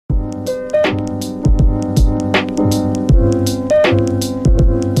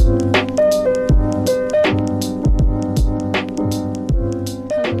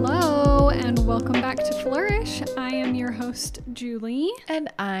host, Julie. And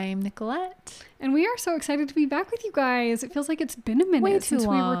I'm Nicolette. And we are so excited to be back with you guys. It feels like it's been a minute since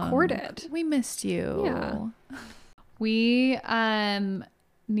we recorded. We missed you. Yeah. We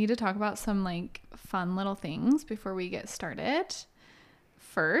need to talk about some like fun little things before we get started.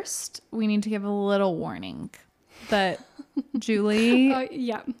 First, we need to give a little warning that Julie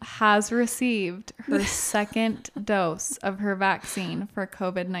has received her second dose of her vaccine for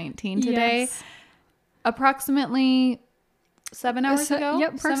COVID-19 today. Yes. Approximately 7 hours ago.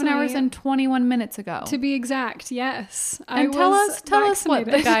 Yep, 7 hours and 21 minutes ago. To be exact, yes. And tell us what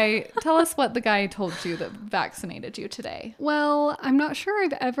the guy told you that vaccinated you today. Well, I'm not sure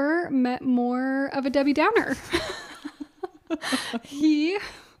I've ever met more of a Debbie Downer. He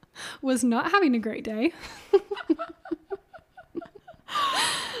was not having a great day.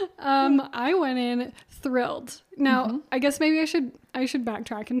 I went in thrilled. Now, I guess maybe I should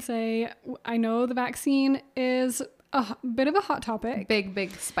backtrack and say I know the vaccine is a bit of a hot topic.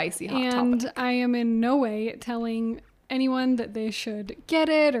 Big, spicy hot topic. And I am in no way telling anyone that they should get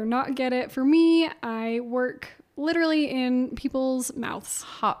it or not get it. For me, I work literally in people's mouths.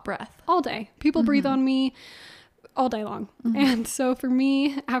 Hot breath. All day. People breathe on me all day long. And so for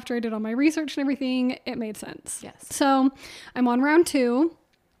me, after I did all my research and everything, it made sense. Yes. So I'm on round 2.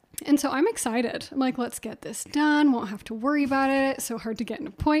 And so I'm excited. I'm like, let's get this done. Won't have to worry about it. It's so hard to get an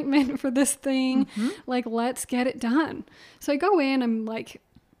appointment for this thing. Like, let's get it done. So I go in, I'm like,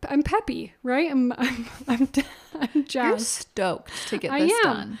 I'm peppy, right? I'm jazzed. You're stoked to get this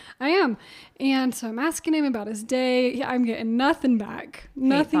done. I am. And so I'm asking him about his day. I'm getting nothing back.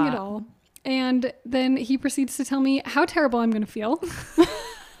 Nothing at all. And then he proceeds to tell me how terrible I'm going to feel.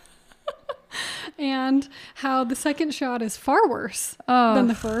 And how the second shot is far worse than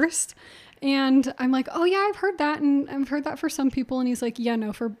the first. And I'm like, oh yeah, I've heard that. And I've heard that for some people. And he's like, yeah,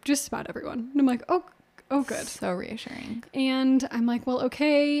 no, for just about everyone. And I'm like, oh good. So reassuring. And I'm like, well,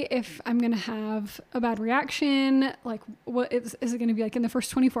 okay, if I'm going to have a bad reaction, like what is it going to be like in the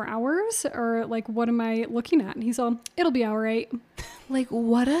first 24 hours? Or like, what am I looking at? And he's all, it'll be all right. Like,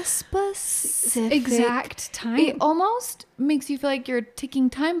 what a specific exact time. It almost makes you feel like you're ticking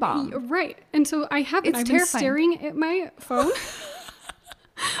time bomb. Right. And so I've terrifying. been staring at my phone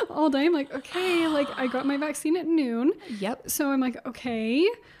all day. I'm like, okay, like I got my vaccine at noon. Yep. So I'm like, okay,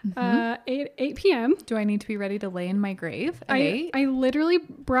 8 p.m. Do I need to be ready to lay in my grave? I literally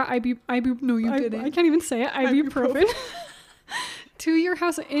brought no, you didn't. I can't even say it. Ibuprofen. To your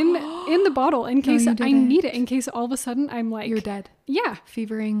house in the bottle in case I need it, in case all of a sudden I'm like, you're dead. Yeah.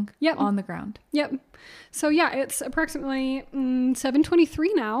 Fevering on the ground. Yep. So yeah, it's approximately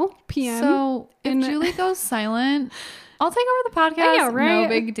 7:23 now p.m. So if Julie goes silent, I'll take over the podcast. Yeah, right. No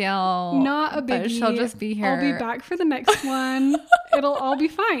big deal. Not a biggie. She'll just be here. I'll be back for the next one. It'll all be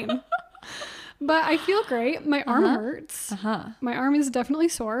fine. But I feel great. My arm hurts. My arm is definitely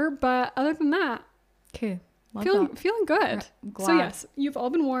sore, but other than that, okay. Feeling good. Glad. So yes, you've all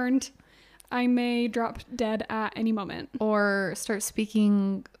been warned. I may drop dead at any moment. Or start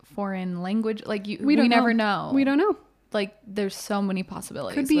speaking foreign language. Like we never know. We don't know. Like there's so many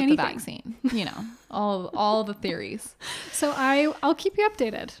possibilities Could be with anything. The vaccine. You know, all the theories. So I'll keep you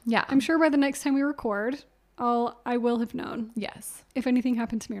updated. Yeah. I'm sure by the next time we record, I will have known. Yes. If anything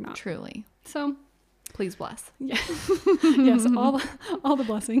happened to me or not. Truly. So please bless. Yeah. Yes, all the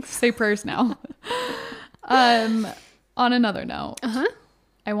blessings. Say prayers now. On another note,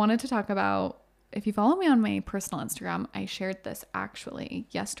 I wanted to talk about, if you follow me on my personal Instagram, I shared this actually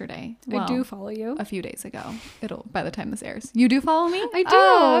yesterday. I do follow you. A few days ago. By the time this airs. You do follow me? I do.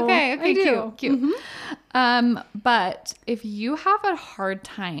 Oh, okay. I do. Cute. But if you have a hard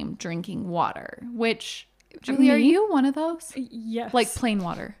time drinking water, which Julie, are you one of those? Yes. Like plain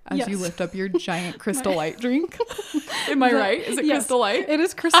water as you lift up your giant Crystal Light drink. Am I right? Is it Crystal Light? It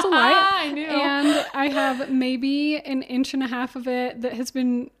is Crystal Light. I knew. And I have maybe an inch and a half of it that has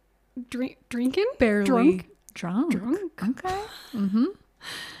been drinking? Barely. Drunk. Okay.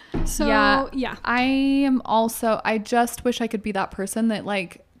 So, yeah. I just wish I could be that person that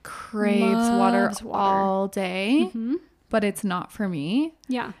like craves water all day, but it's not for me.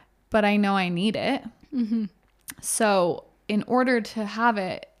 Yeah. But I know I need it. So in order to have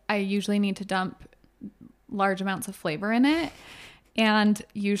it, I usually need to dump large amounts of flavor in it. And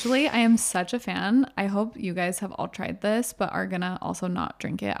usually I am such a fan. I hope you guys have all tried this, but are gonna also not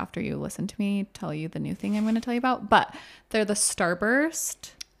drink it after you listen to me tell you the new thing I'm gonna tell you about. But they're the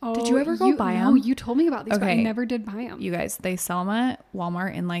Starburst Oh, Did you ever go buy No, them? you told me about these, but I Okay. never did buy them. You guys, they sell them at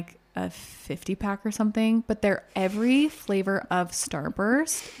Walmart in like a 50 pack or something, but they're every flavor of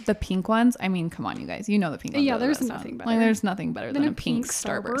Starburst. The pink ones, I mean, come on, you guys, you know the pink ones. Yeah, are the there's best nothing one. better. Like, there's nothing better than a pink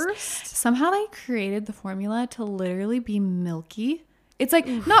Starburst. Somehow they created the formula to literally be milky. It's like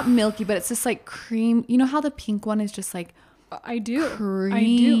not milky, but it's just like cream. You know how the pink one is just like I do.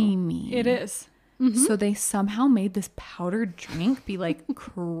 creamy. It is. So they somehow made this powdered drink be like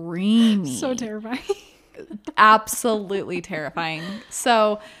creamy. So terrifying. Absolutely terrifying.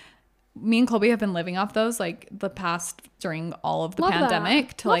 So me and Colby have been living off those like the past during all of the Love that.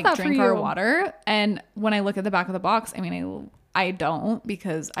 pandemic to Love like that for drink our you. water. And when I look at the back of the box, I mean, I don't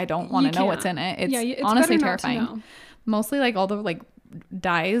because I don't want You to know what's can't. in it. It's, Yeah, it's honestly better not to terrifying. know. Mostly like all the like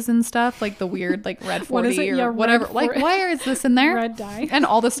dyes and stuff, like the weird like red 40 What is it? or Yeah, whatever. red Like 40. why is this in there? Red dye. And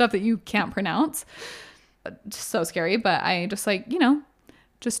all the stuff that you can't pronounce. So scary, but I just like,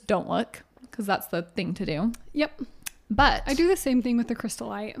 just don't look because that's the thing to do. Yep. But I do the same thing with the Crystal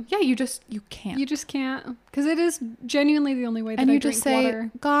Light. yeah, you can't. You just can't, because it is genuinely the only way that And I you drink just say,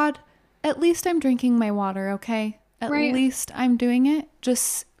 water. God, at least I'm drinking my water, okay? At Right. least I'm doing it.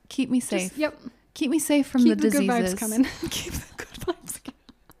 Just keep me safe. Just, yep. Keep me safe from Keep the the diseases. good vibes coming. Keep the good vibes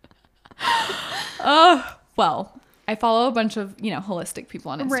coming. Well, I follow a bunch of, holistic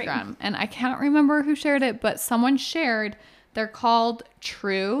people on Right. Instagram. And I can't remember who shared it, but someone shared, they're called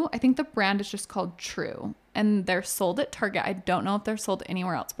True. I think the brand is just called True. And they're sold at Target. I don't know if they're sold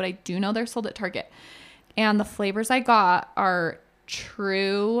anywhere else, but I do know they're sold at Target. And the flavors I got are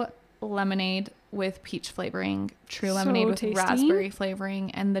True lemonade with peach flavoring, True So lemonade with tasty. raspberry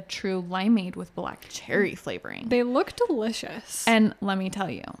flavoring, and the True limeade with black cherry flavoring. They look delicious. And let me tell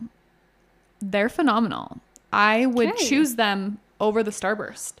you, they're phenomenal. I would Okay. choose them over the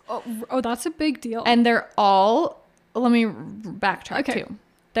Starburst. oh, that's a big deal. And they're all, let me backtrack Okay. too.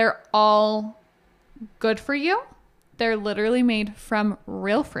 They're all good for you. They're literally made from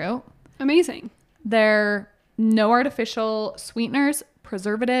real fruit. Amazing. They're no artificial sweeteners,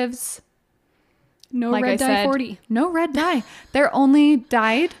 preservatives. No Like red I dye said, 40 no red dye. They're only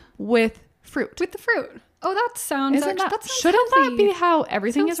dyed with fruit. with the fruit. Oh, that sounds. Isn't that, that sounds shouldn't healthy. that be how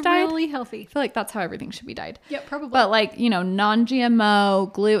everything Sounds is dyed? really healthy. I feel like that's how everything should be dyed. Yep, probably. But like,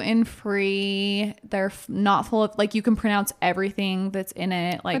 non-GMO, gluten-free, they're not full of, like, you can pronounce everything that's in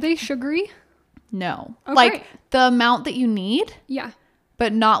it. Like, Are they sugary? no. Oh, like great. the amount that you need, Yeah.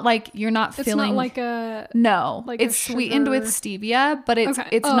 but not like, you're not It's feeling not like a. no, like a it's sweetened with stevia, but it's Okay.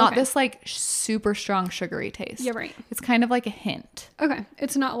 it's Oh, not okay. this like super strong sugary taste. Yeah, right. It's kind of like a hint, Okay.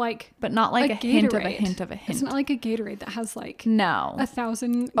 It's not like. but not like a hint of a hint of a hint. It's not like a Gatorade that has like no.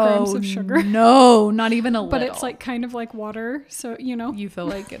 1,000 grams of sugar. No, not even a little. But it's like kind of like water. So, you feel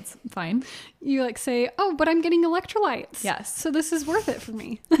like it's fine. you like say, oh, but I'm getting electrolytes. Yes. So this is worth it for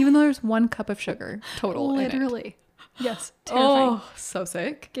me. Even though there's 1 cup of sugar total. in it. Literally. Yes. Terrifying. Oh, so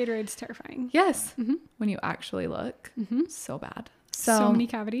sick. Gatorade's terrifying. Yes. When you actually look, so bad. So many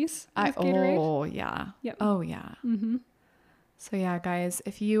cavities with Gatorade. Oh yeah. Yep. Oh yeah. So yeah, guys,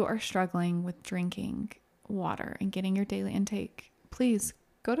 if you are struggling with drinking water and getting your daily intake, please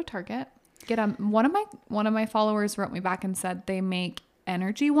go to Target. Get one of my followers wrote me back and said they make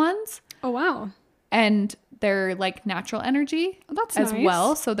energy ones, Oh, wow. and they're like natural energy Oh, that's as nice.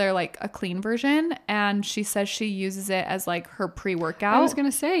 well. So they're like a clean version. And she says she uses it as like her pre-workout. I was going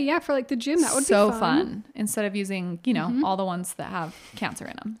to say, yeah, for like the gym, that would so be fun. instead of using, all the ones that have cancer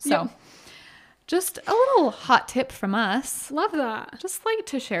in them. So Yep. just a little hot tip from us. Love that. Just like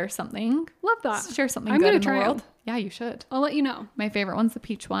to share something. Love that. Share something I'm good gonna in the try 'em. world. Yeah, you should. I'll let you know. My favorite one's the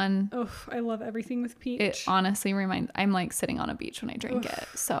peach one. Oh, I love everything with peach. It honestly I'm like sitting on a beach when I drink it.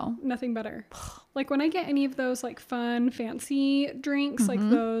 So Nothing better. Like when I get any of those like fun, fancy drinks, like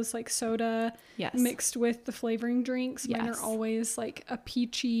those like soda yes. mixed with the flavoring drinks, mine Yes. are always like a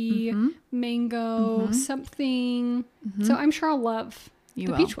peachy, mango, something. So I'm sure I'll love You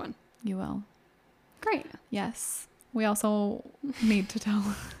the will. peach one. You will. Great. Yes. We also need to tell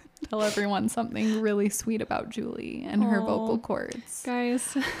everyone something really sweet about Julie and her Aw. vocal cords.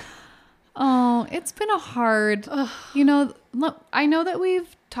 Guys, Oh, it's been a hard, look, I know that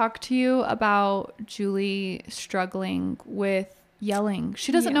we've talked to you about Julie struggling with yelling.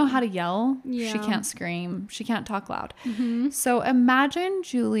 She doesn't know Yeah. how to yell. Yeah. She can't scream. She can't talk loud. So imagine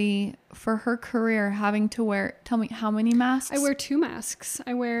Julie for her career having to wear, tell me how many masks? I wear 2 masks.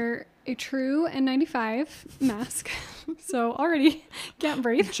 I wear a true N95 mask. So already can't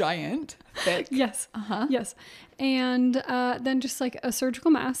breathe. giant, thick. Yes. Uh-huh. Yes. And then just like a surgical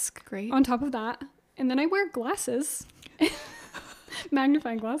mask Great. on top of that. And then I wear glasses.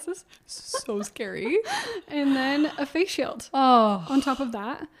 magnifying glasses, So scary. and then a face shield Oh. on top of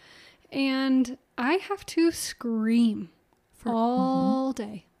that. And I have to scream all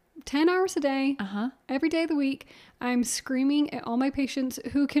day, 10 hours a day, every day of the week. I'm screaming at all my patients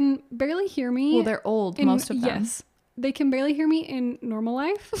who can barely hear me. Well, they're old, most of them. Yes. They can barely hear me in normal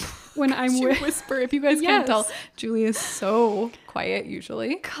life when I'm She with whisper. If you guys can't tell, Julie is so quiet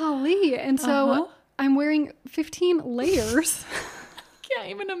usually. Golly. And so I'm wearing 15 layers. Can't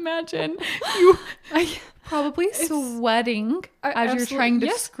even imagine you probably sweating as you're trying to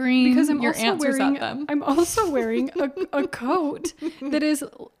scream because I'm your also answers wearing, at them. I'm also wearing a coat that is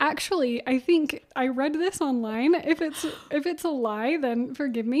actually, I think I read this online. If it's a lie, then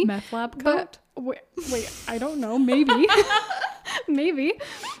forgive me. Meth lab coat? But wait, I don't know. Maybe. Maybe.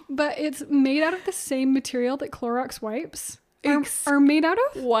 But it's made out of the same material that Clorox wipes are made out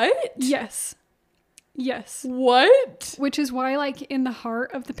of. What? Yes. What? Which is why, like, in the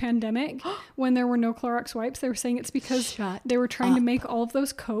heart of the pandemic, when there were no Clorox wipes, they were saying it's because they were trying to make all of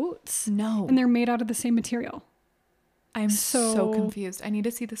those coats. No. And they're made out of the same material. I'm so confused. I need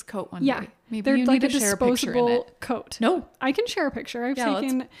to see this coat one Yeah. day. Maybe they're you like need to share a picture in it. coat. No. I can share a picture. I've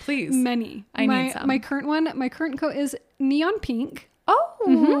taken please. many. I need some. My current coat is neon pink.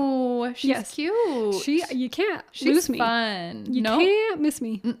 Oh, she's cute. You can't She's lose me. fun. You can't miss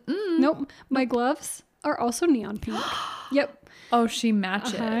me. Nope. My gloves are also neon pink. Yep. Oh, she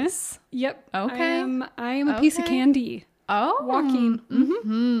matches. Yep. Okay. I am a piece of candy. Oh.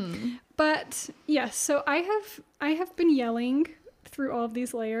 Walking. But yes, so I have been yelling through all of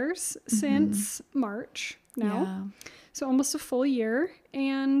these layers since March now. Yeah. So almost a full year.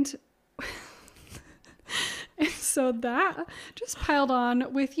 And so that just piled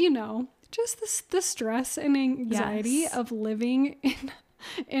on with, just the stress and anxiety of living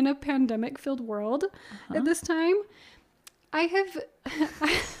in a pandemic filled world at this time. I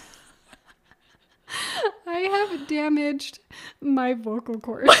have damaged my vocal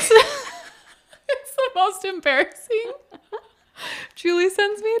cords. It's the most embarrassing. Julie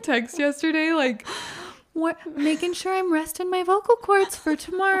sends me a text yesterday like, what, making sure I'm resting my vocal cords for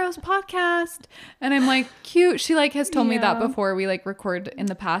tomorrow's podcast. And I'm like, cute. She like has told me that before we like record in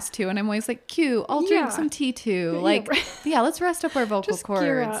the past too. And I'm always like, cute. I'll drink some tea too. Like, let's rest up our vocal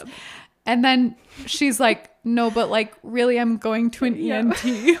cords. And then she's like, no, but like, really, I'm going to an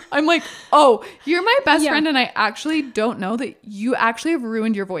ENT. I'm like, oh, you're my best friend. And I actually don't know that you actually have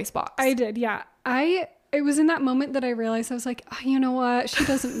ruined your voice box. I did. Yeah. It was in that moment that I realized, I was like, oh, you know what? She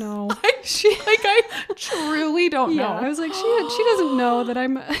doesn't know. I truly don't know. I was like, she doesn't know that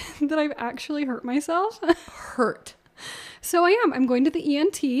that I've actually hurt myself. Hurt. So I'm going to the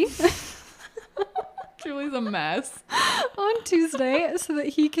ENT. Julie's a mess. On Tuesday so that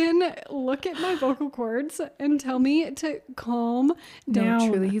he can look at my vocal cords and tell me to calm down.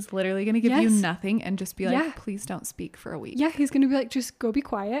 No, truly, he's literally going to give you nothing and just be like, please don't speak for a week. Yeah, he's going to be like, just go be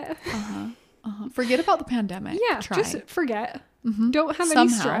quiet. Forget about the pandemic. Yeah, just forget. Don't have any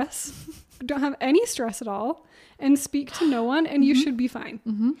stress. Don't have any stress at all. And speak to no one, and you should be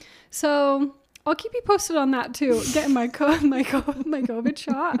fine. So I'll keep you posted on that too. Getting my COVID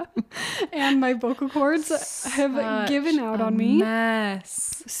shot, and my vocal cords have given out on me.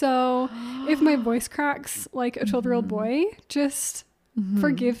 Mess. So if my voice cracks like a 12-year-old boy, just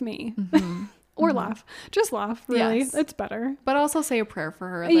forgive me. Or laugh. Just laugh, really. Yes. It's better. But also say a prayer for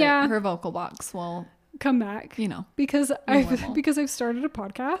her that her vocal box will come back. Because I've started a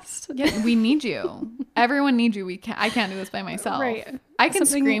podcast. Yeah, we need you. Everyone needs you. I can't do this by myself. Right. I can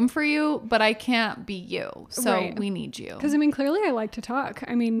scream for you, but I can't be you. So we need you. Because clearly I like to talk.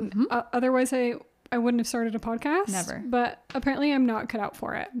 Otherwise I wouldn't have started a podcast. Never. But apparently I'm not cut out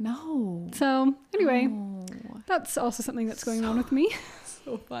for it. No. So anyway, that's also something that's going on with me.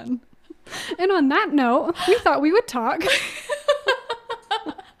 So fun. And on that note, we thought we would talk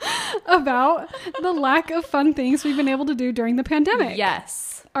about the lack of fun things we've been able to do during the pandemic.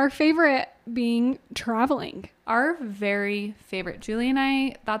 Yes. Our favorite being traveling. Our very favorite. Julie and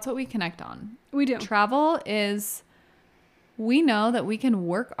I, that's what we connect on. We do. Travel is, we know that we can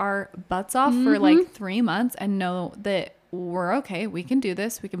work our butts off for like 3 months and know that we're okay. We can do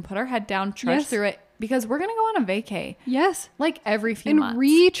this. We can put our head down, trudge through it. Because we're going to go on a vacay. Yes. Like every few months. And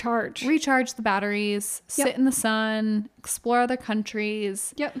recharge. Recharge the batteries. Sit in the sun. Explore other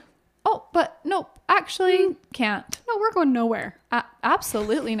countries. Yep. Oh, but nope. Actually, can't. No, we're going nowhere.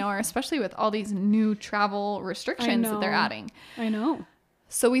 Absolutely nowhere. Especially with all these new travel restrictions that they're adding. I know.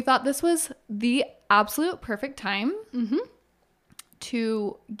 So we thought this was the absolute perfect time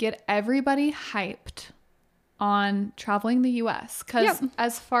to get everybody hyped on traveling the US, because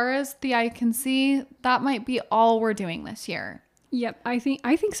as far as the eye can see, that might be all we're doing this year. Yep, I think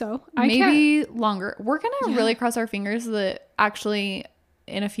so. I can't. Maybe longer. We're gonna really cross our fingers that actually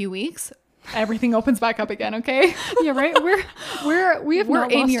in a few weeks everything opens back up again. Okay. Yeah, right. We have We're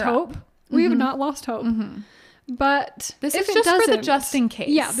not in lost Europe. hope. We have not lost hope. But This if is it just for the doesn't- just in case.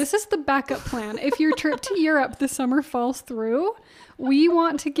 Yeah, this is the backup plan. If your trip to Europe this summer falls through, we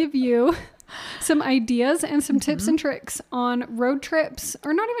want to give you some ideas and some tips and tricks on road trips,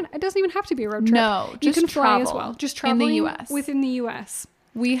 or not even. It doesn't even have to be a road trip. No, you just can fly as travel well. Just in the traveling US. within the U.S.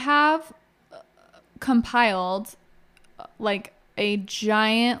 We have compiled like a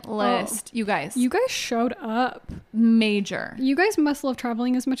giant list. You guys, You guys showed up. major. You guys must love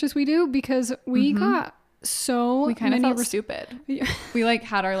traveling as much as we do because we got so We kind of many felt stupid. Yeah. We like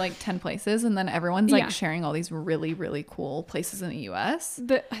had our like 10 places and then everyone's like Yeah. sharing all these really, really cool places in the US.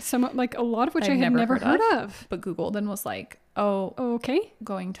 Like a lot of which I've I had never heard heard of. But Googled and was like, oh, Okay.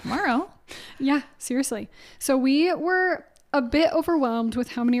 going tomorrow. Yeah, seriously. So we were a bit overwhelmed with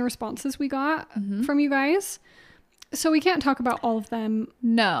how many responses we got from you guys. So we can't talk about all of them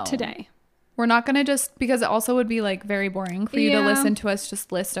No. today. We're not going to just, because it also would be like very boring for you to Yeah. listen to us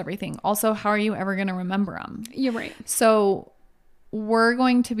just list everything. Also, how are you ever going to remember them? You're right. So we're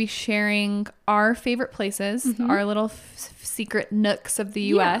going to be sharing our favorite places, our little secret nooks of the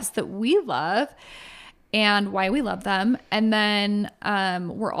US that we love and why we love them. And then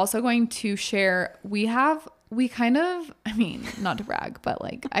we're also going to share, I mean, not to brag, but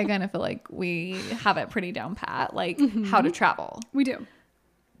like I kind of feel like we have it pretty down pat, like how to travel. We do.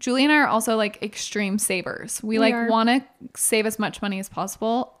 Julie and I are also like extreme savers. We are. want to save as much money as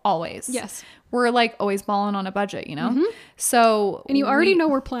possible always. Yes. We're like always balling on a budget, you know? So And you already know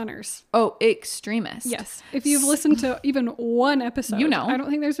we're planners. Oh, extremist. Yes. If you've listened to even one episode, You know. I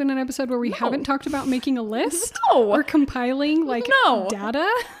don't think there's been an episode where we haven't talked about making a list No. or compiling like No. data.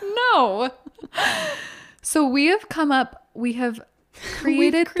 No. So we have created the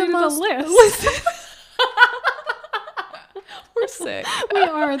created a most list. We're sick. We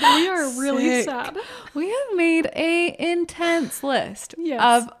are really Sick. sad. We have made a intense list Yes.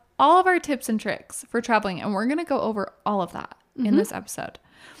 of all of our tips and tricks for traveling, and we're going to go over all of that in this episode.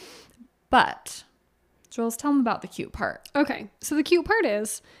 But Jules, tell them about the cute part. Okay. So the cute part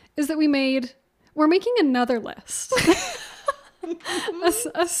is that we're making another list.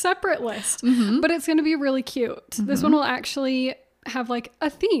 a separate list, but it's going to be really cute. This one will actually have like a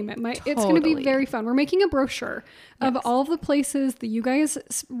theme. It's going to be Totally. very fun. We're making a brochure of all of the places that you guys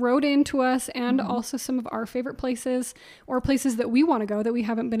wrote into us, and also some of our favorite places or places that we want to go that we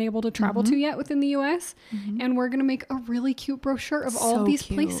haven't been able to travel to yet within the US. And we're going to make a really cute brochure of all So of these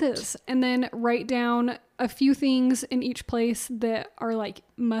cute. places, and then write down a few things in each place that are like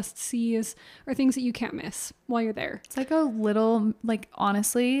must sees or things that you can't miss while you're there. It's like a little, like,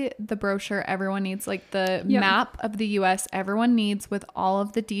 honestly, the brochure everyone needs, like the Yep. map of the US everyone needs with all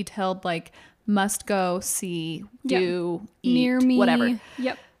of the detailed, like, must go, see, Yep. do, eat, Near me. whatever.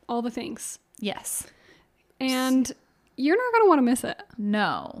 Yep. All the things. Yes. And you're not going to want to miss it.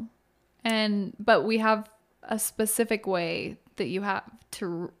 No. But we have a specific way that you have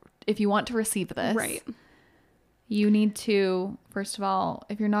to, if you want to receive this. Right. You need to, first of all,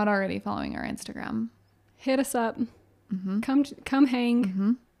 if you're not already following our Instagram. Hit us up. Come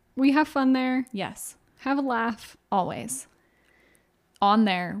hang. We have fun there. Yes. Have a laugh. Always. On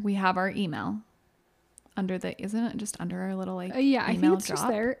there, we have our email. Isn't it just under our little like Yeah, I email think it's just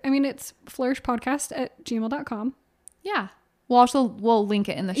drop? there. I mean, it's flourishpodcast@gmail.com. Yeah. We'll link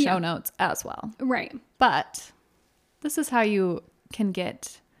it in the show Yeah. notes as well. Right. But this is how you can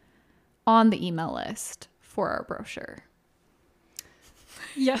get on the email list for our brochure.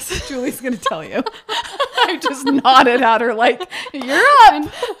 Yes. Julie's going to tell you. I just nodded at her like, you're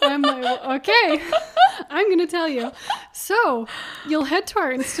up. I'm like, well, okay, I'm going to tell you. So you'll head to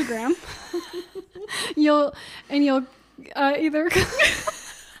our Instagram. You'll either...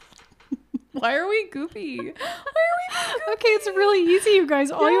 Why are we goofy? Okay, it's really easy, you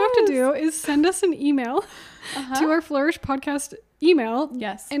guys. All you have to do is send us an email to our Flourish Podcast email.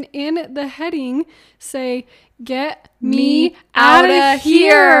 Yes. And in the heading, say, "Get Me me out outta of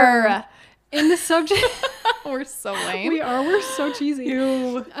here." here. In the subject, We're so lame. we're so cheesy.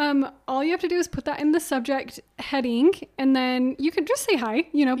 All you have to do is put that in the subject heading, and then you can just say hi.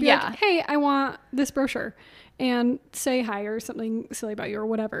 Be Yeah. like, "Hey, I want this brochure." And say hi or something silly about you or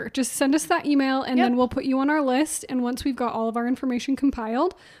whatever. Just send us that email, and then we'll put you on our list. And once we've got all of our information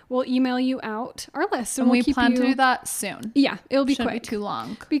compiled, we'll email you out our list. And we'll we keep plan you... to do that soon. Yeah, it'll be Shouldn't quick. be too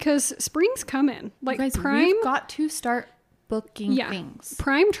long. Because spring's coming. Like Guys, prime. we've got to start booking Yeah. things.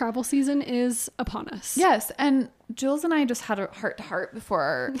 Prime travel season is upon us. Yes, and Jules and I just had a heart-to-heart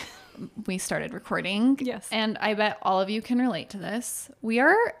before we started recording. Yes. And I bet all of you can relate to this. We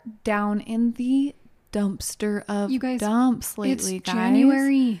are down in the dumpster of You guys, dumps lately, it's guys.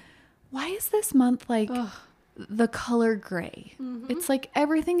 January. Why is this month like Ugh. the color gray? Mhm. It's like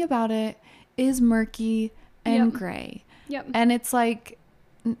everything about it is murky and Yep. gray. Yep. And it's like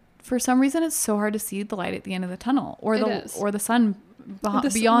for some reason it's so hard to see the light at the end of the tunnel or It the is. or the sun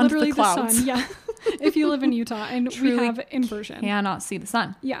This- beyond literally the clouds. sun, yeah. If you live in Utah and we Truly have inversion. Cannot see the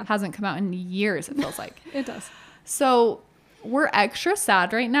sun. Yeah. Hasn't come out in years, it feels like. It does. So we're extra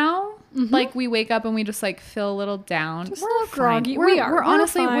sad right now. Like we wake up and we just like feel a little down. Just a we're little fine. groggy. We're, We are. We're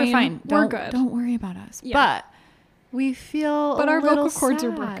honestly we're fine. fine. We're Don't, good. Don't worry about us. Yeah. But we feel But a our little vocal cords are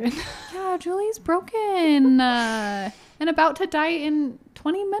sad. broken. Yeah, Julie's broken and about to die in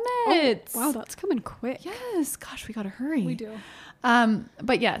 20 minutes. Wow, that's coming quick. Yes. Gosh, we gotta hurry. We do.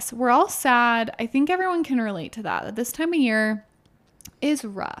 But yes, we're all sad. I think everyone can relate to that. That this time of year is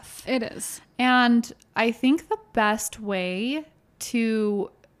rough. It is. And I think the best way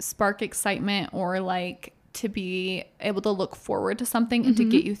to spark excitement or like to be able to look forward to something and to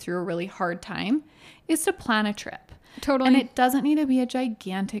get you through a really hard time is to plan a trip. Totally. And it doesn't need to be a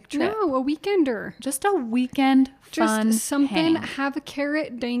gigantic trip. No, a weekender. Just a weekend fun Just something, hang. have a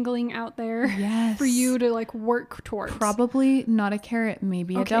carrot dangling out there Yes. for you to like work towards. Probably not a carrot,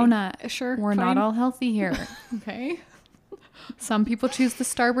 maybe Okay, a donut. sure, We're fine. not all healthy here. Okay. Some people choose the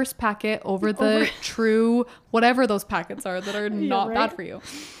Starburst packet over the true whatever those packets are that are not right. bad for you.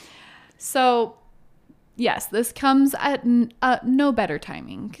 So, yes, this comes at no better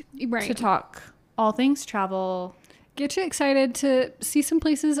timing Right. to talk all things travel. Get you excited to see some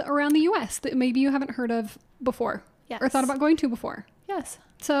places around the US that maybe you haven't heard of before or thought Yes. about going to before. Yes.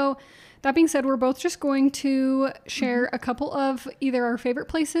 So, that being said, we're both just going to share a couple of either our favorite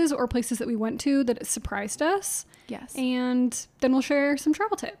places or places that we went to that surprised us. Yes. And then we'll share some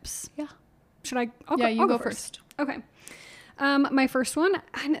travel tips. Yeah. Should I? I'll You I'll go first. Okay. My first one,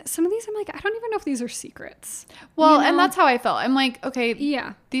 and some of these I'm like, I don't even know if these are secrets. Well, You and know? that's how I felt. I'm like, okay,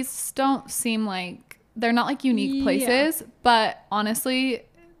 Yeah. these don't seem like they're not like unique Yeah. places, but honestly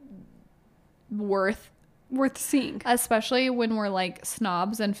worth, Seeing. especially when we're like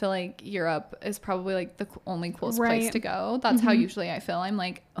snobs and feel like Europe is probably like the only coolest place Right. to go. That's how usually I feel. I'm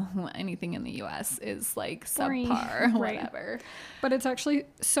like, oh, anything in the US is like Boring. subpar, Right. whatever. But it's actually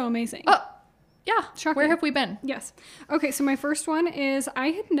so amazing. Oh, yeah. Shocking. Where have we been? Yes. Okay, so my first one is I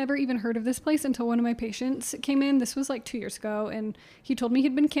had never even heard of this place until one of my patients came in. This was like 2 years ago, and he told me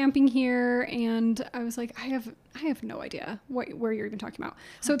he'd been camping here, and I was like, I have no idea where you're even talking about.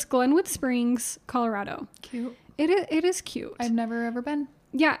 So it's Glenwood Springs, Colorado. Cute. It is cute. I've never ever been.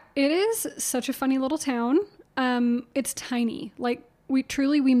 Yeah, it is such a funny little town. It's tiny. Like we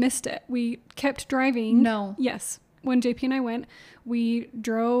missed it. We kept driving. No. Yes. When JP and I went, we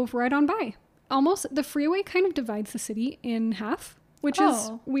drove right on by. Almost the freeway kind of divides the city in half, which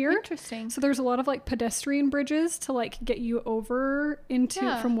is weird. Interesting. So there's a lot of like pedestrian bridges to like get you over into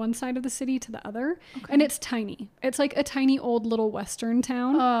Yeah. from one side of the city to the other. And it's tiny. It's like a tiny old little western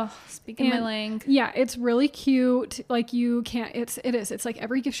town. Oh, speaking my And- lang. Yeah, it's really cute. Like you can't it's like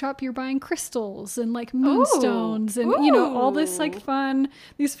every gift shop you're buying crystals and like moonstones and you know all this like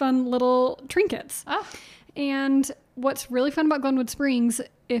these fun little trinkets. Ah. And what's really fun about Glenwood Springs,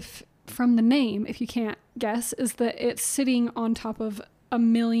 if from the name, if you can't guess, is that it's sitting on top of a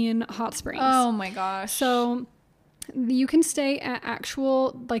million hot springs. Oh my gosh. So you can stay at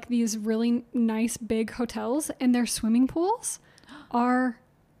actual like these really nice big hotels, and their swimming pools are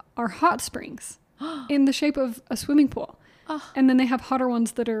hot springs in the shape of a swimming pool. Oh. And then they have hotter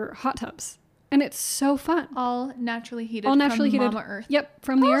ones that are hot tubs. And it's so fun. all naturally heated All naturally from heated. Mama Earth. Yep,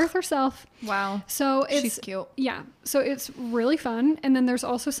 from the earth herself. Wow. So it's She's cute. yeah. So it's really fun. And then there's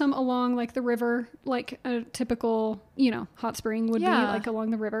also some along like the river, like a typical, hot spring would be Yeah. like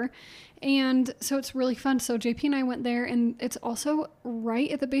along the river. And so it's really fun. So JP and I went there, and it's also right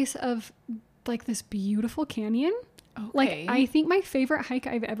at the base of like this beautiful canyon. Okay. Like I think my favorite hike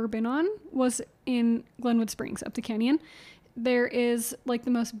I've ever been on was in Glenwood Springs up the canyon. There is like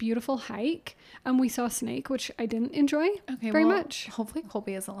the most beautiful hike. We saw a snake, which I didn't enjoy very much. Hopefully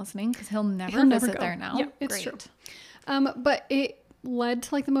Colby isn't listening because he'll never He'll never visit go. there now. Yeah, it's Great. true. But it led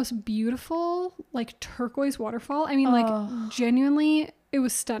to like the most beautiful like turquoise waterfall. I mean, like genuinely, it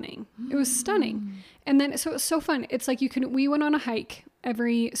was stunning. It was stunning. And then so it was so fun. It's like we went on a hike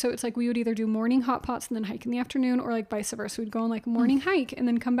so it's like we would either do morning hot pots and then hike in the afternoon, or like vice versa. We'd go on like a morning hike and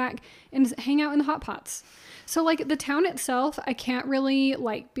then come back and hang out in the hot pots. So like the town itself, I can't really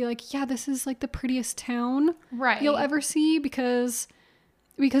like be like, yeah, this is like the prettiest town you'll ever see, because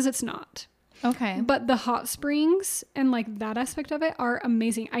it's not. Okay. But the hot springs and like that aspect of it are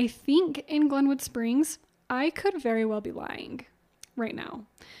amazing. I think in Glenwood Springs, I could very well be lying right now,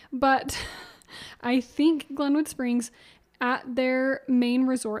 but I think Glenwood Springs, at their main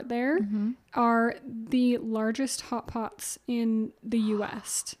resort there, are the largest hot pots in the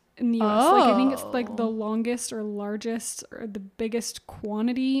U.S. In the U.S. Like I think it's like the longest or largest or the biggest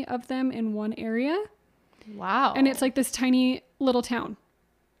quantity of them in one area. Wow. And it's like this tiny little town.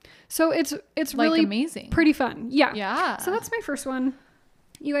 So it's like really amazing. Pretty fun. Yeah. Yeah. So that's my first one.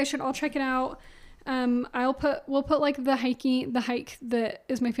 You guys should all check it out. We'll put like the hike that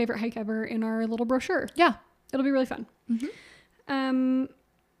is my favorite hike ever in our little brochure. Yeah. It'll be really fun. Mm-hmm.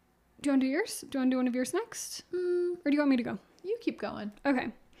 Do you want to do yours? Do you want to do one of yours next? Or do you want me to go? You keep going. Okay.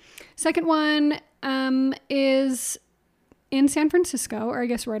 Second one is in San Francisco, or I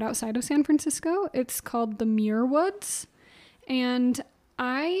guess right outside of San Francisco. It's called the Muir Woods. And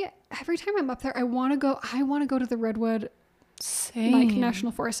every time I'm up there, I want to go to the Redwood like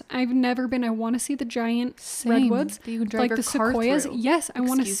National Forest. I've never been. I want to see the giant redwoods, that you can drive like your the car sequoias. through. Yes, I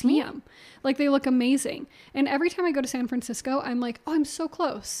want to Excuse see me? them. Like they look amazing. And every time I go to San Francisco, I'm like, oh, I'm so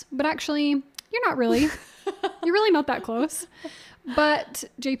close. But actually, you're not really. You're really not that close. But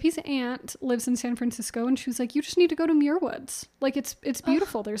JP's aunt lives in San Francisco, and she was like, you just need to go to Muir Woods. Like it's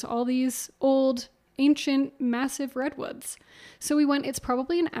beautiful. There's all these old, ancient, massive redwoods. So we went. It's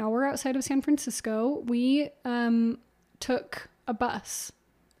probably an hour outside of San Francisco. We took a bus.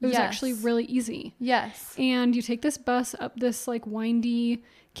 It was actually really easy. Yes. And you take this bus up this like windy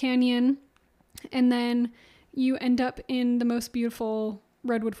canyon, and then you end up in the most beautiful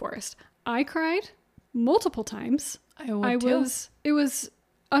redwood forest. I cried multiple times. It was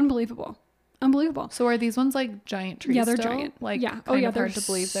unbelievable. Unbelievable. So are these ones like giant trees? Yeah, they're still? giant. Like, yeah. They're They're hard to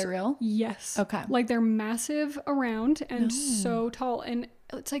believe they're real. Yes. Okay. Like they're massive around and so tall, and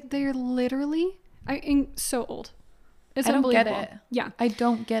it's like they're literally so old. It's I don't get unbelievable. it. Yeah. I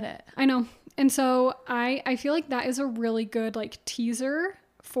don't get it. I know. And so I feel like that is a really good like teaser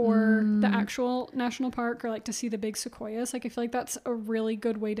for the actual national park, or like to see the big sequoias. Like I feel like that's a really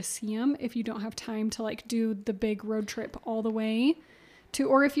good way to see them if you don't have time to like do the big road trip all the way to,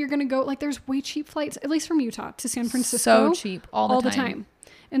 or if you're going to go, like there's way cheap flights, at least from Utah to San Francisco. So cheap all the time.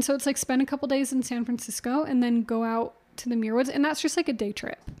 And so it's like spend a couple days in San Francisco and then go out to the Muir Woods. And that's just like a day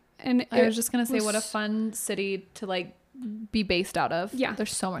trip. And I was just going to say, what a fun city to like be based out of. Yeah.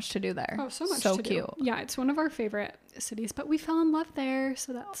 There's so much to do there. Oh, so much so to cute. do. Yeah, it's one of our favorite cities, but we fell in love there,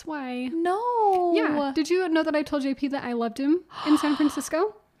 so that's why. No. Yeah. Did you know that I told JP that I loved him in San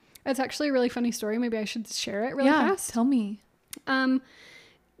Francisco? It's actually a really funny story. Maybe I should share it really fast. Tell me.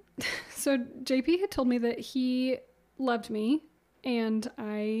 So JP had told me that he loved me, and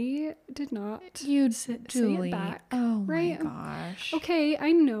I did not say it back. Oh right? my gosh. Okay,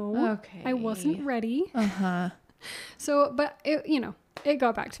 I know. Okay. I wasn't ready. Uh-huh. So, but it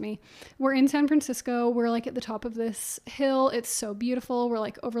got back to me. We're in San Francisco. We're like at the top of this hill. It's so beautiful. We're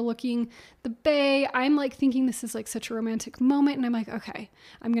like overlooking the bay. I'm like thinking this is like such a romantic moment. And I'm like, okay,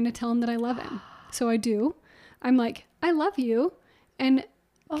 I'm going to tell him that I love him. So I do. I'm like, I love you. And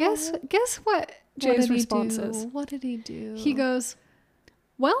guess what Jay's response is? What did he do? He goes,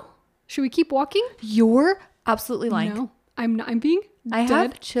 well, should we keep walking? You're absolutely lying. No, I'm not. I'm being I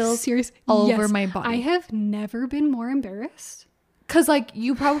have chills serious all over my body. I have never been more embarrassed. Because like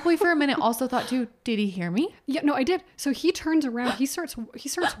you probably for a minute also thought too, did he hear me? Yeah, no, I did. So he turns around, he starts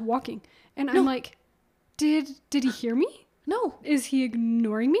walking, and I'm like, did he hear me? No. Is he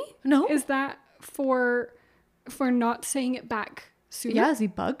ignoring me? No. Is that for not saying it back sooner? Yeah, is he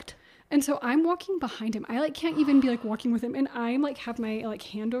bugged? And so I'm walking behind him. I like can't even be like walking with him, and I'm like have my like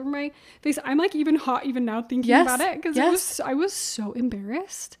hand over my face. I'm like even hot even now thinking about it, because I was so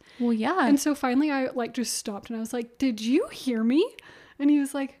embarrassed. Well, yeah. And so finally I like just stopped and I was like, did you hear me? And he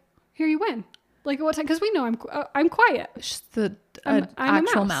was like, hear you when? Like at what time? Because we know I'm quiet. Just the I'm a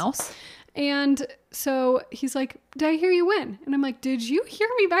actual mouse. And so he's like, did I hear you when? And I'm like, did you hear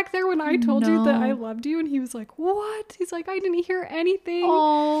me back there when I told you that I loved you? And he was like, what? He's like, I didn't hear anything.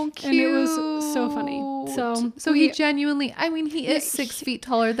 Oh, cute. And it was so funny. So he genuinely, I mean, he is 6 feet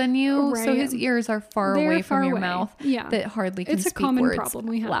taller than you. Right. So his ears are far away from your mouth. Yeah. That hardly can it's speak a common words problem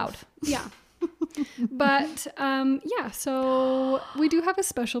we have. loud. Yeah. But so we do have a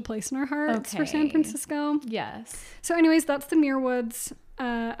special place in our hearts for San Francisco. Yes. So anyways, that's the Muir Woods.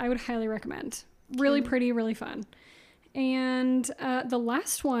 I would highly recommend. Really pretty, really fun. And the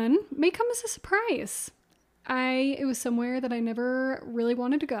last one may come as a surprise. It was somewhere that I never really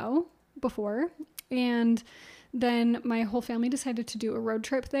wanted to go before. And then my whole family decided to do a road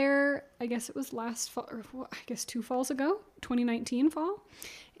trip there. I guess it was last fall, or I guess 2 falls ago, 2019 fall.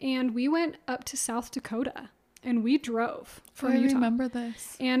 And we went up to South Dakota and we drove from Utah. I remember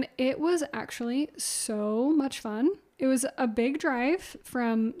this. And it was actually so much fun. It was a big drive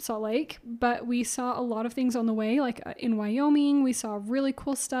from Salt Lake, but we saw a lot of things on the way. Like in Wyoming, we saw really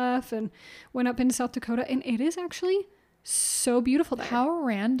cool stuff and went up into South Dakota. And it is actually so beautiful there. How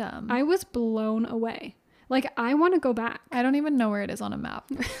random. I was blown away. Like, I want to go back. I don't even know where it is on a map.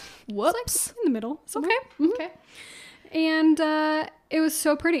 Whoops. It's like in the middle. Somewhere. Okay. Mhm. Okay. And it was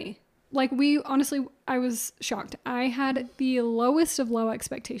so pretty. Like, I was shocked. I had the lowest of low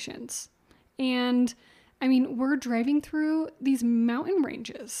expectations. And I mean, we're driving through these mountain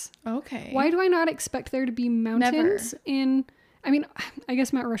ranges. Okay. Why do I not expect there to be mountains I mean, I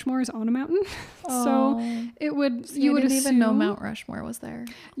guess Mount Rushmore is on a mountain. So it would, So you would didn't even know assume- Mount Rushmore was there.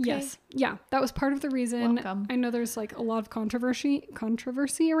 Okay. Yes. Yeah. That was part of the reason. Welcome. I know there's like a lot of controversy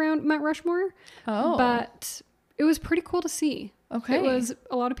around Mount Rushmore. Oh. But it was pretty cool to see. Okay. It was,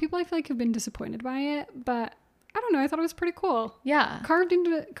 a lot of people I feel like have been disappointed by it, but I don't know. I thought it was pretty cool. Yeah. Carved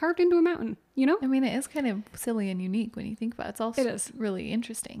into a mountain, you know? I mean, it is kind of silly and unique when you think about it. It's also It is. really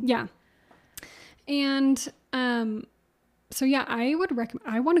interesting. Yeah. And, so yeah, I would recommend,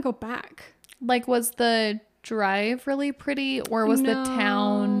 I want to go back. Like, was the drive really pretty, or was the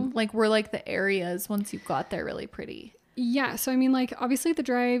town, like, were like the areas once you got there really pretty? Yeah. So, I mean, like, obviously the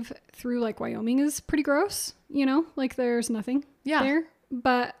drive through like Wyoming is pretty gross, you know, like there's nothing there.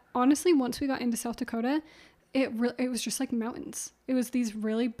 But honestly, once we got into South Dakota, it was just like mountains. It was these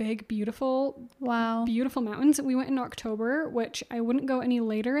really big, beautiful mountains. We went in October, which I wouldn't go any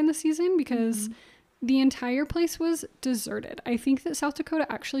later in the season because the entire place was deserted. I think that South Dakota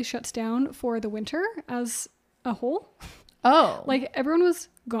actually shuts down for the winter as a whole. Oh. Like, everyone was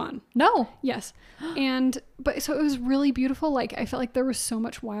gone. No. Yes. But so it was really beautiful. Like, I felt like there was so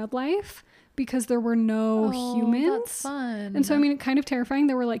much wildlife because there were no humans. That's fun. And so, I mean, kind of terrifying.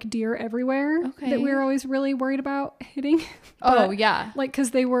 There were like deer everywhere that we were always really worried about hitting. Oh, yeah. Like,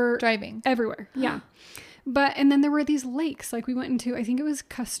 because they were driving everywhere. Yeah. And then there were these lakes. Like, we went into, I think it was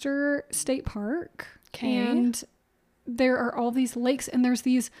Custer State Park. Okay. And there are all these lakes, and there's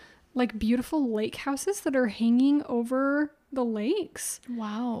these like beautiful lake houses that are hanging over the lakes.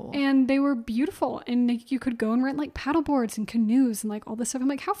 Wow. And they were beautiful. And like, you could go and rent like paddle boards and canoes and like all this stuff. I'm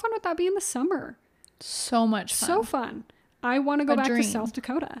like, how fun would that be in the summer? So much fun. So fun. I want to go back to South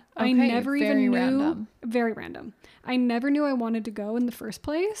Dakota. Okay, I never even knew. Random. Very random. I never knew I wanted to go in the first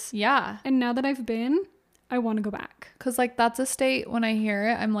place. Yeah. And now that I've been, I want to go back. Because like that's a state, when I hear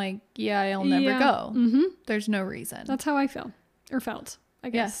it, I'm like, yeah, I'll never go. Mm-hmm. There's no reason. That's how I feel. Or felt, I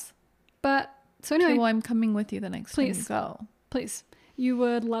guess. Yes. But so anyway. Okay, well, I'm coming with you the next time you go. Please. You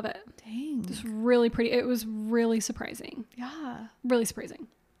would love it. Dang. It's really pretty. It was really surprising. Yeah. Really surprising.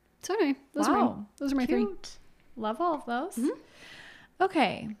 So anyway, those are my 3. Love all of those. Mm-hmm.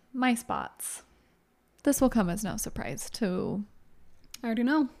 Okay, my spots. This will come as no surprise to I already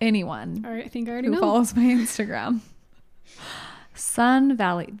know. anyone I think I already who know. follows my Instagram. Sun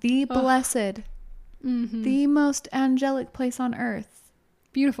Valley, the blessed, the most angelic place on earth.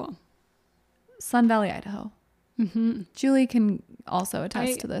 Beautiful. Sun Valley, Idaho. Mm-hmm. Julie can also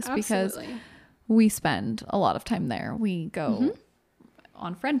attest to this because we spend a lot of time there. We go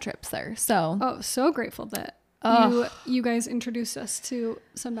on friend trips there. So so grateful that you guys introduced us to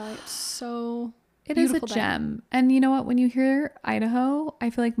Sun Valley. So it is a gem. And you know what? When you hear Idaho, I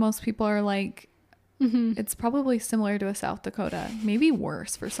feel like most people are like, it's probably similar to a South Dakota, maybe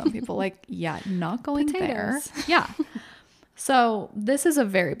worse for some people. Like, yeah, not going there. Yeah. So this is a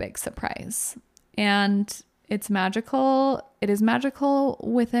very big surprise, and it's magical. It is magical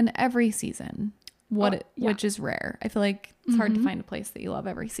within every season, which is rare. I feel like it's hard to find a place that you love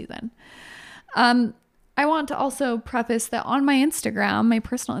every season. I want to also preface that on my Instagram, my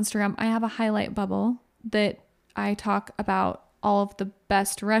personal Instagram, I have a highlight bubble that I talk about all of the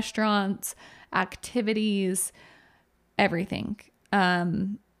best restaurants, activities, everything. About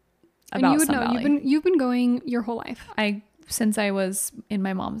and you would Sun know Valley. you've been going your whole life. Since I was in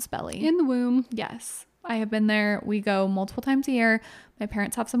my mom's belly. In the womb. Yes. I have been there. We go multiple times a year. My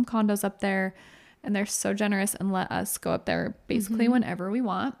parents have some condos up there, and they're so generous and let us go up there basically whenever we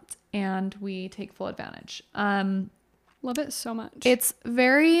want, and we take full advantage. Love it so much. It's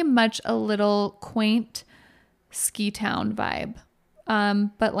very much a little quaint ski town vibe,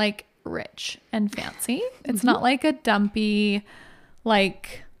 but like rich and fancy. It's not like a dumpy,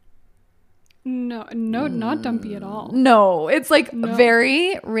 like No, not dumpy at all. No, it's like No.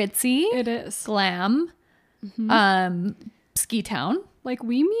 very ritzy, It is. glam, ski town. Like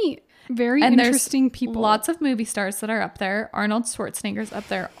we meet very And there's interesting people. Lots of movie stars that are up there. Arnold Schwarzenegger's up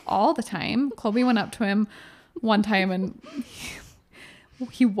there all the time. Colby went up to him one time and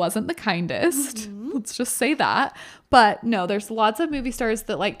he wasn't the kindest. Let's just say that. But no, there's lots of movie stars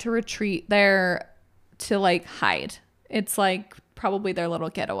that like to retreat there to like hide. It's like probably their little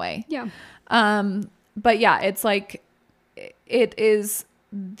getaway. Yeah. But yeah, it's like it is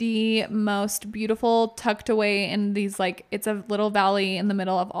the most beautiful, tucked away in these like, it's a little valley in the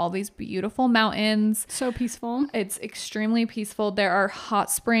middle of all these beautiful mountains. So peaceful. It's extremely peaceful. There are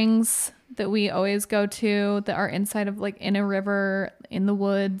hot springs that we always go to that are inside of like in a river in the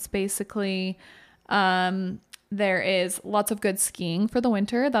woods basically. There is lots of good skiing for the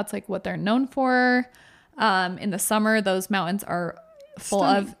winter. That's like what they're known for. In the summer, those mountains are full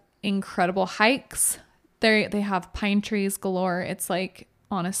of incredible hikes. They have pine trees galore. It's like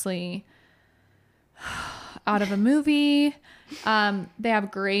honestly out of a movie. They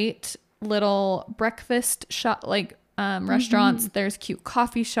have great little breakfast shop like restaurants. There's cute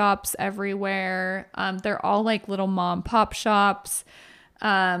coffee shops everywhere. They're all like little mom pop shops.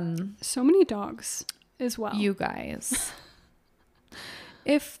 So many dogs as well. You guys,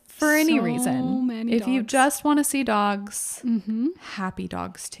 if for any So reason, many if you dogs. just want to see dogs, happy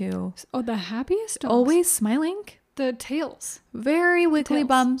dogs too. Oh, the happiest dogs. Always smiling, The tails. very wiggly tails.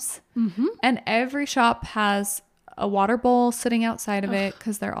 bums. And every shop has a water bowl sitting outside of it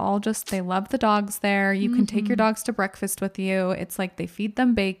because they're all just, they love the dogs there. You can take your dogs to breakfast with you. It's like they feed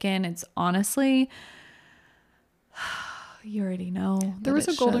them bacon. It's honestly, you already know. There that was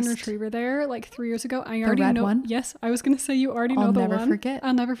a it's golden just- retriever there like 3 years ago. I already red know. one? Yes, I was going to say you already know I'll the never one. forget.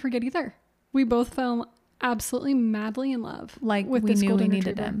 I'll never forget either. We both fell absolutely madly in love. Like, with we this knew we golden needed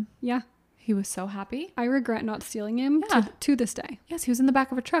retriever. him. Yeah, He was so happy. I regret not stealing him Yeah. to this day. Yes, he was in the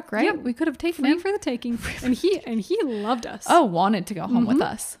back of a truck, right? Yep. We could have taken Free him. for the taking, and he loved us. Oh, wanted to go home with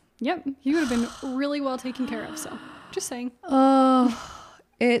us. Yep, he would have been really well taken care of. So, just saying. Oh,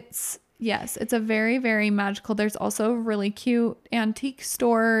 it's a very, very magical. There's also really cute antique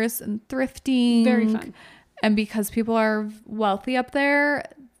stores and thrifting. Very fun. And because people are wealthy up there,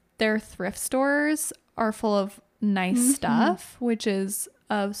 their thrift stores are full of nice stuff, which is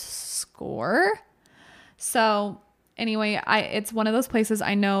a score. So anyway, it's one of those places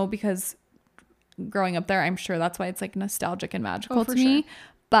I know because growing up there, I'm sure that's why it's like nostalgic and magical to for me. sure.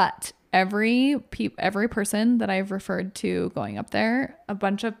 But every person that I've referred to going up there, a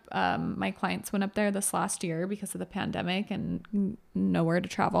bunch of my clients went up there this last year because of the pandemic and nowhere to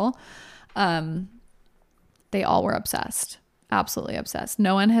travel. They all were obsessed, absolutely obsessed.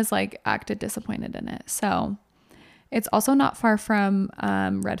 No one has like acted disappointed in it. So it's also not far from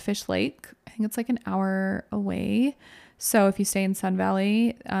Redfish Lake. I think it's like an hour away. So if you stay in Sun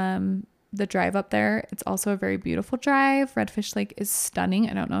Valley, the drive up there, it's also a very beautiful drive. Redfish Lake is stunning.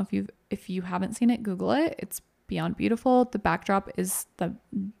 I don't know if you haven't seen it, Google it. It's beyond beautiful. The backdrop is the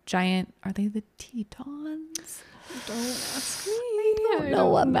giant, are they the Tetons? Don't ask me. I don't know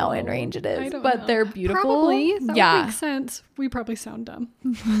what mountain range it I is, don't but know. they're beautiful. Probably. That would Yeah. make sense. We probably sound dumb.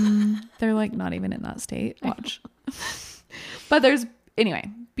 They're like not even in that state. Watch. But anyway,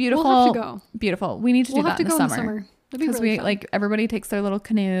 beautiful. We'll have to go. Beautiful. We need to We'll do have that to in go the in the summer. summer. That'd be Because really we fun. like everybody takes their little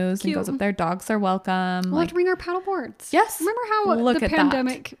canoes and Cute. goes up there. Dogs are welcome. We'll like, have to bring our paddle boards. Yes. Remember how Look the at that.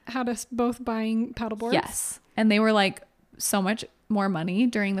 pandemic had us both buying paddle boards? yes. And they were like so much more money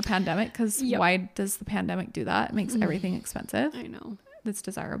during the pandemic because Yep. why does the pandemic do that? It makes everything expensive. I know. That's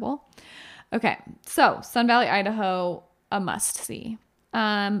desirable. Okay. So Sun Valley, Idaho, a must see.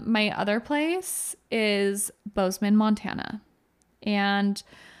 My other place is Bozeman, Montana. And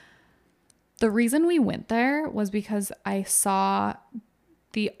the reason we went there was because I saw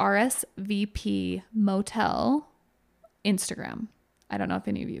the RSVP Motel Instagram. I don't know if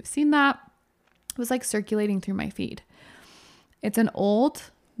any of you have seen that. It was like circulating through my feed. It's an old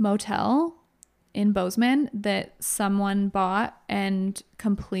motel in Bozeman that someone bought and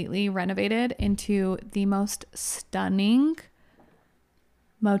completely renovated into the most stunning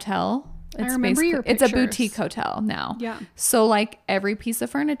motel. remember your It's a pictures. boutique hotel now. Yeah. So like every piece of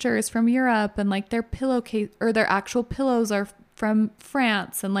furniture is from Europe and like their pillowcase or their actual pillows are from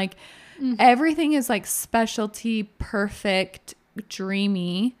France and like everything is like specialty, perfect,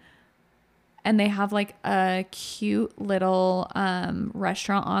 dreamy. And they have like a cute little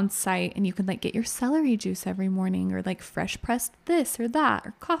restaurant on site and you can like get your celery juice every morning or like fresh pressed this or that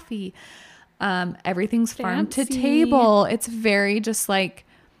or coffee. Everything's farm to Fancy. table. It's very just like,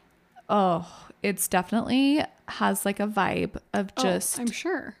 it's definitely has like a vibe of just I'm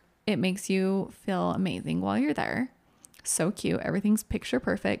sure. It makes you feel amazing while you're there. So cute. Everything's picture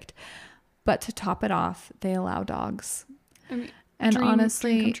perfect. But to top it off, they allow dogs. I mean, And dream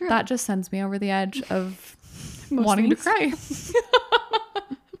honestly, come true. that just sends me over the edge of Most wanting to things. cry.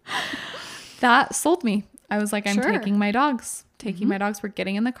 That sold me. I was like, I'm Sure. taking my dogs. My dogs. We're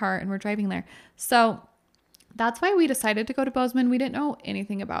getting in the car and we're driving there. So that's why we decided to go to Bozeman. We didn't know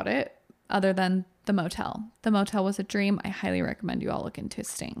anything about it other than the motel. The motel was a dream. I highly recommend you all look into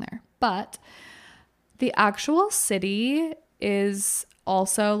staying there. But the actual city is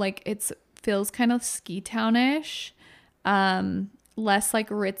also like, feels kind of ski townish, less like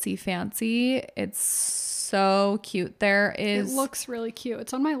ritzy fancy. It's so cute. It looks really cute.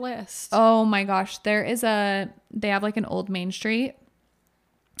 It's on my list. Oh my gosh, they have like an old main street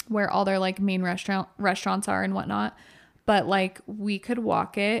where all their like main restaurants are and whatnot. But like we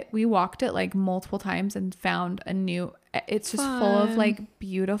walked it like multiple times and found it's just full of like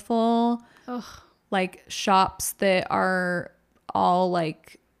beautiful like shops that are all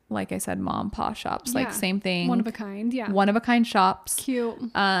like I said, mom pa shops, like same thing. One of a kind. Yeah. One of a kind shops. Cute.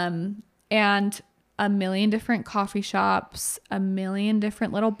 And a million different coffee shops, a million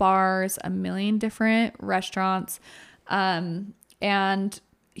different little bars, a million different restaurants, and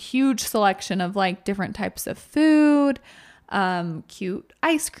huge selection of like different types of food, cute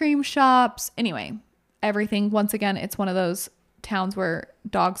ice cream shops. Anyway, everything. Once again, it's one of those towns where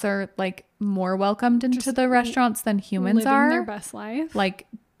dogs are like more welcomed into Just the restaurants than humans living are. their best life. Like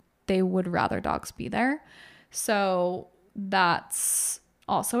they would rather dogs be there. So that's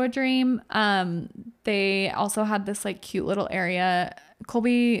also a dream. They also had this like cute little area.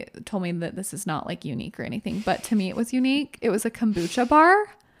 Colby told me that this is not like unique or anything, but to me it was unique. It was a kombucha bar.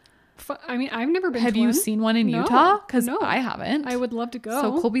 I mean, I've never been Have to you one. seen one in No, Utah? Because no. I haven't. I would love to go.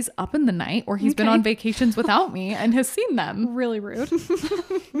 So Colby's up in the night, or he's been Okay. on vacations without me and has seen them. Really rude.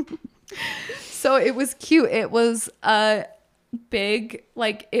 So it was cute. It was a big,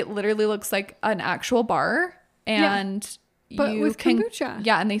 like it literally looks like an actual bar, and But with kombucha.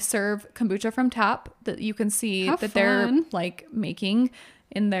 Yeah, and they serve kombucha from tap that you can see How that they're fun. like making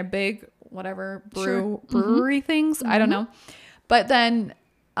in their big whatever Sure. brewery things. I don't know. But then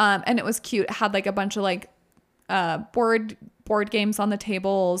and it was cute. It had like a bunch of like board games on the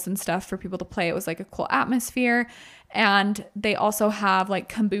tables and stuff for people to play. It was like a cool atmosphere. And they also have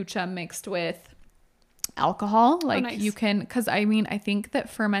like kombucha mixed with alcohol. Like nice. you can, because I mean, I think that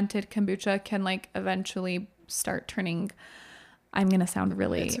fermented kombucha can like eventually start turning, I'm going to sound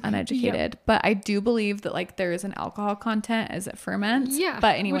really It's okay. uneducated, but I do believe that like there is an alcohol content as it ferments. Yeah.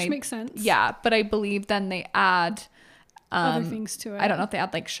 But anyway, Which makes sense. yeah. But I believe then they add Other things to it. I don't know if they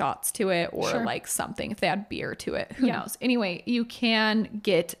add like shots to it or Sure. like something, if they add beer to it, who Yeah. knows? Anyway, you can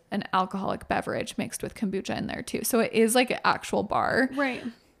get an alcoholic beverage mixed with kombucha in there too. So it is like an actual bar, Right.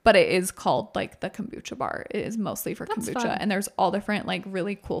 but it is called like the kombucha bar. It is mostly for That's kombucha. fun. And there's all different like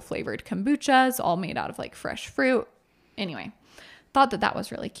really cool flavored kombuchas, all made out of like fresh fruit. Anyway, thought that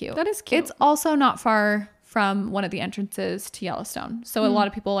was really cute. That is cute. It's also not far from one of the entrances to Yellowstone. So a lot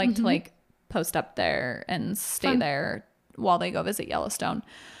of people like to like post up there and stay Fun. there while they go visit Yellowstone.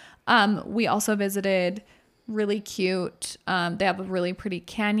 We also visited really cute. They have really pretty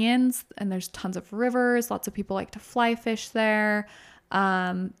canyons and there's tons of rivers. Lots of people like to fly fish there.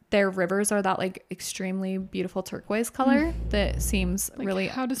 Their rivers are that like extremely beautiful turquoise color that seems Like, really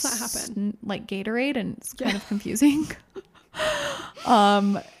how does that happen? like Gatorade, and it's kind of confusing.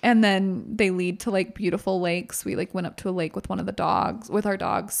 And then they lead to like beautiful lakes. We like went up to a lake with our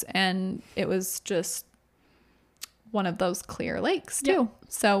dogs, and it was just one of those clear lakes too. Yep.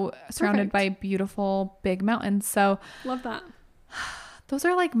 So surrounded by beautiful big mountains. So Love that. those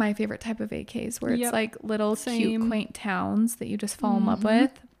are like my favorite type of vacays, where it's Yep. like little cute, Same. quaint towns that you just fall in love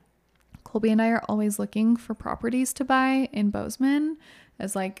with. Colby and I are always looking for properties to buy in Bozeman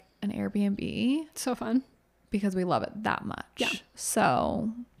as like an Airbnb So fun. because we love it that much. Yeah. So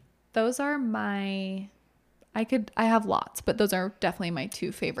those are I have lots, but those are definitely my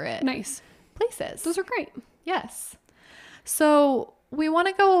two favorite Nice. places. Those are great. Yes. So we want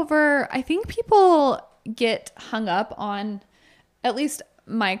to go over, I think people get hung up on, at least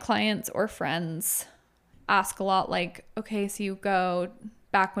my clients or friends ask a lot like, okay, so you go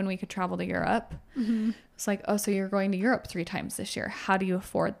back when we could travel to Europe. It's like, oh, so you're going to Europe 3 times this year. How do you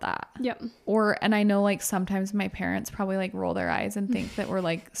afford that? Yep. And I know like sometimes my parents probably like roll their eyes and think that we're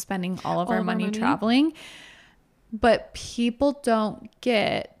like spending all of our money traveling, but people don't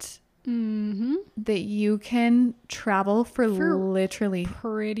get that you can travel for literally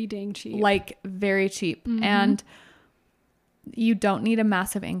Pretty dang cheap. like very cheap, and you don't need a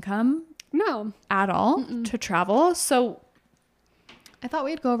massive income No. at all to travel. So I thought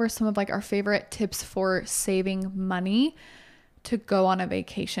we'd go over some of like our favorite tips for saving money to go on a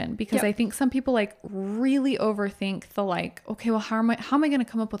vacation, because Yep. I think some people like really overthink the like, okay, well, how am I going to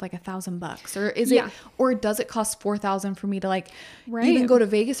come up with like $1,000, or is Yeah. it, or does it cost 4,000 for me to like Right. even go to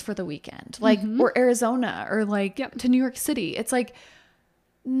Vegas for the weekend, like, or Arizona, or like Yep. to New York City? It's like,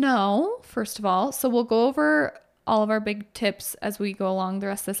 no, first of all. So we'll go over all of our big tips as we go along the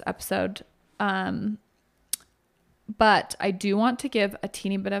rest of this episode. But I do want to give a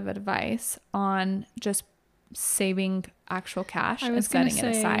teeny bit of advice on just saving actual cash and setting it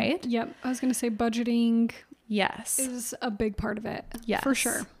aside. Yep. I was going to say budgeting Yes. is a big part of it. Yes. For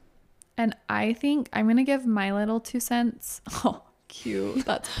sure. And I think I'm going to give my little 2 cents. Oh, cute.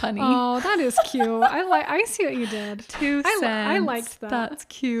 That's punny. Oh, that is cute. I see what you did. 2 cents. I liked that. That's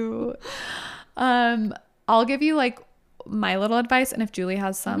cute. I'll give you like my little advice, and if Julie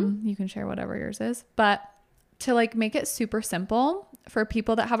has some, you can share whatever yours is. But to like make it super simple for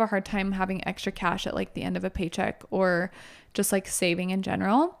people that have a hard time having extra cash at like the end of a paycheck, or just like saving in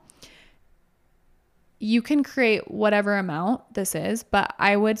general, you can create whatever amount this is. But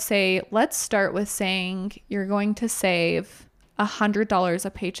I would say, let's start with saying you're going to save $100 a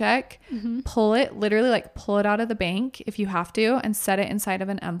paycheck. Pull it, literally like pull it out of the bank if you have to, and set it inside of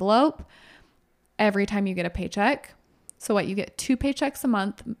an envelope every time you get a paycheck. So what, you get 2 paychecks a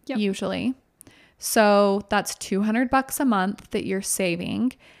month. Yep. Usually. So that's $200 a month that you're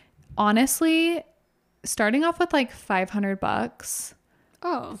saving. Honestly, starting off with like $500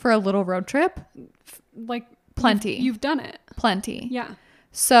 Oh, for a little road trip, like plenty. You've done it. Plenty. Yeah.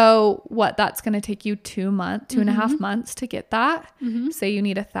 So what, that's going to take you 2 and a half months to get that. Say you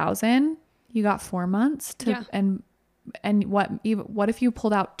need 1,000, you got 4 months to, Yeah. and what if you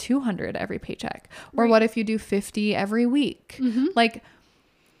pulled out 200 every paycheck, or Right. what if you do 50 every week? Like,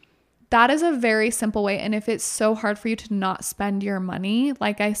 that is a very simple way. And if it's so hard for you to not spend your money,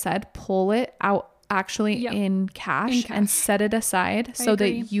 like I said, pull it out actually Yep. in cash and set it aside so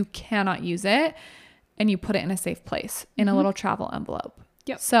agree. that you cannot use it, and you put it in a safe place in a little travel envelope.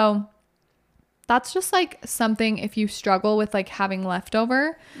 Yep. So that's just like something, if you struggle with like having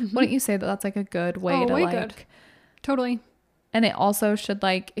leftover, wouldn't you say that that's like a good way to way like, good. Totally. and it also should,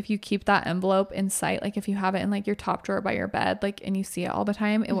 like, if you keep that envelope in sight, like if you have it in like your top drawer by your bed, like, and you see it all the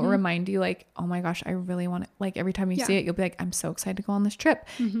time, it will remind you like, oh my gosh, I really want it. Like every time you see it, you'll be like, I'm so excited to go on this trip.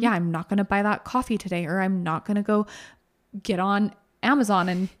 Yeah. I'm not going to buy that coffee today, or I'm not going to go get on Amazon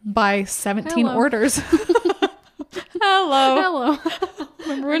and buy 17 Hello. orders. Hello.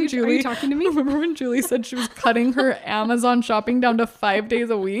 Remember when Are Julie you talking to me? Remember when Julie said she was cutting her Amazon shopping down to 5 days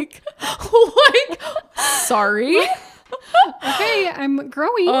a week? Like, sorry. Okay, I'm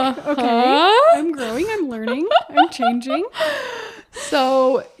growing. Uh-huh. Okay, I'm growing. I'm learning. I'm changing.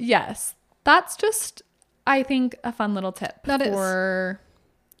 So yes, that's just, I think, a fun little tip. That is. For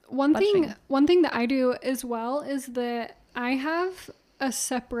One budgeting. thing that I do as well is that I have a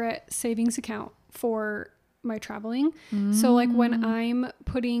separate savings account for my traveling. So like when I'm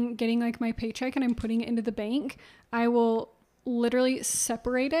getting like my paycheck and I'm putting it into the bank, I will literally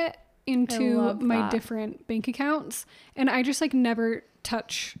separate it into love my that. different bank accounts, and I just like never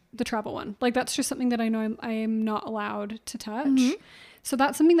touch the travel one. Like that's just something that I know I am not allowed to touch. So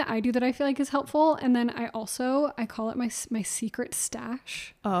that's something that I do that I feel like is helpful. And then I call it my secret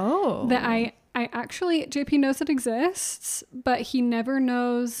stash. Oh. That I actually, JP knows it exists, but he never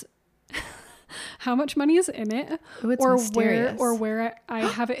knows how much money is in it, Ooh, it's or mysterious. where I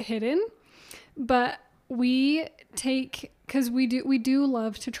have it hidden. But we take, because we do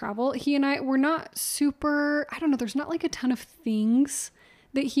love to travel. He and we're not super, I don't know, there's not like a ton of things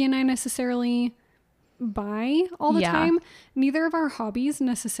that he and I necessarily buy all the time. Neither of our hobbies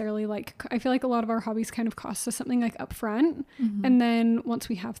necessarily, like, I feel like a lot of our hobbies kind of cost us something like upfront, and then once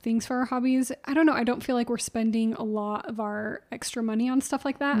we have things for our hobbies, I don't know, I don't feel like we're spending a lot of our extra money on stuff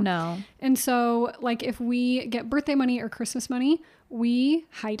like that. No. And so like if we get birthday money or Christmas money, we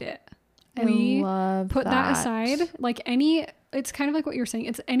hide it. We love put that aside. Like it's kind of like what you're saying,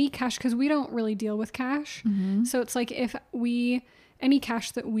 it's any cash, because we don't really deal with cash. So it's like any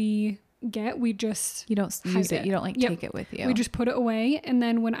cash that we get, we just You don't use it. You don't like take it with you. We just put it away. And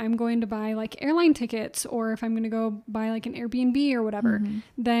then when I'm going to buy like airline tickets, or if I'm going to go buy like an Airbnb or whatever,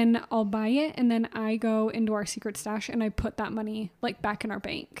 then I'll buy it. And then I go into our secret stash and I put that money like back in our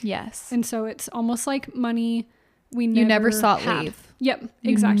bank. Yes. And so it's almost like money You never saw it had. leave. Yep,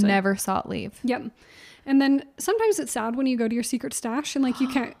 exactly. You never saw it leave. Yep. And then sometimes it's sad when you go to your secret stash and like you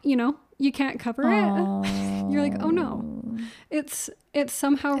can't cover it. You're like, oh no, it's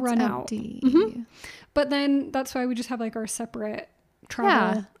somehow run empty. out. But then that's why we just have like our separate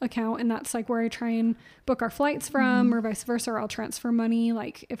travel account, and that's like where I try and book our flights from, or vice versa, or I'll transfer money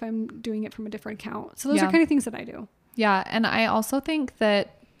like if I'm doing it from a different account. So those are kind of things that I do. Yeah. And I also think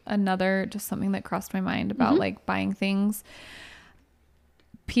that just something that crossed my mind about like buying things,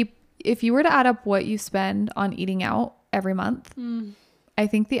 if you were to add up what you spend on eating out every month, I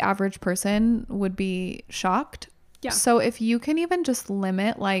think the average person would be shocked. Yeah. So if you can even just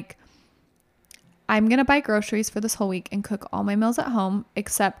limit, like, I'm going to buy groceries for this whole week and cook all my meals at home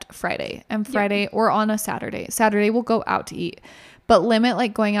except Friday, and Friday or on a Saturday. Saturday we'll go out to eat, but limit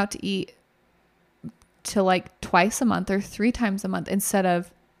like going out to eat to like twice a month or 3 times a month instead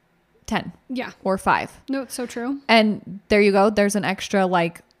of 10 or 5. No, it's so true. And there you go. There's an extra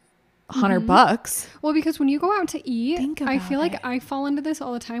like $100. Well, because when you go out to eat, I feel it. like I fall into this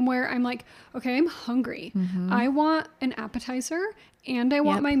all the time where I'm like, okay, I'm hungry. I want an appetizer and I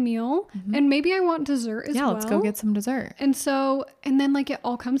want my meal, and maybe I want dessert as well. Yeah, let's go get some dessert. And so, and then like it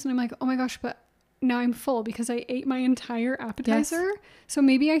all comes and I'm like, oh my gosh, but now I'm full because I ate my entire appetizer. Yes. So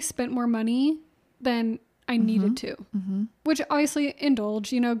maybe I spent more money than I needed to, which obviously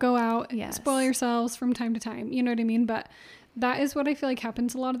indulge, go out, spoil yourselves from time to time. You know what I mean? But that is what I feel like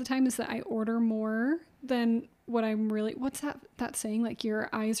happens a lot of the time, is that I order more than what I'm really, what's that saying? Like your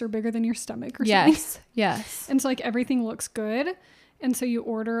eyes are bigger than your stomach or something. Yes. And so like everything looks good. And so you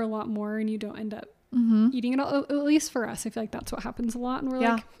order a lot more and you don't end up eating it all. At least for us, I feel like that's what happens a lot. And we're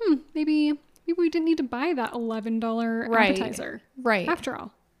like, maybe we didn't need to buy that $11 appetizer. Right. After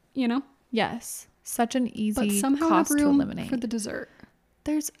all, Yes. Such an easy but somehow cost have to room eliminate. for the dessert.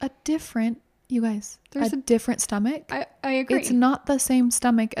 There's a different, you guys, there's a different stomach. I agree. It's not the same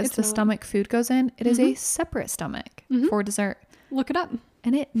stomach as the stomach food goes in. It is a separate stomach for dessert. Look it up.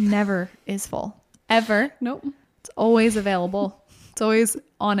 And it never is full. Ever. Nope. It's always available. It's always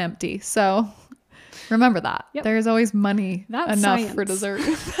on empty. So remember that. Yep. There's always money enough science. for dessert.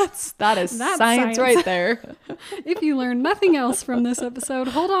 That's science right there. If you learn nothing else from this episode,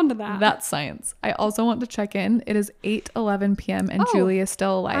 hold on to that. That's science. I also want to check in. It is 8:11 p.m. and Julie is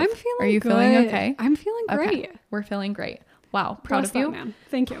still alive. I'm feeling Are you good. feeling okay? I'm feeling great. Okay. We're feeling great. Wow. Proud of you. Man.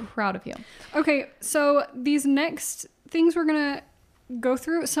 Thank you. Proud of you. Okay. So these next things we're going to go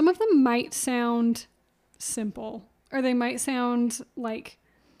through, some of them might sound simple, or they might sound like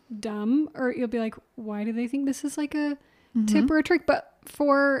dumb, or you'll be like, why do they think this is like a tip or a trick? But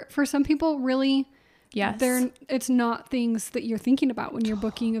for some people, really, it's not things that you're thinking about when you're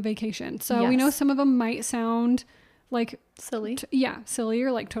booking a vacation. So we know some of them might sound like silly. Silly,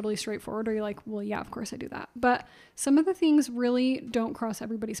 or like totally straightforward, or you're like, well, yeah, of course I do that. But some of the things really don't cross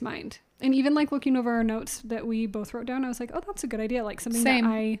everybody's mind. And even like looking over our notes that we both wrote down, I was like, oh, that's a good idea. Like something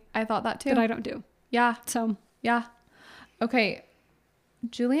that I thought that too. That I don't do. Yeah. So yeah. Okay.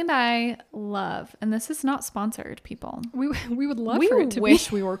 Julie and I love, and this is not sponsored, people. We would love for it to be. We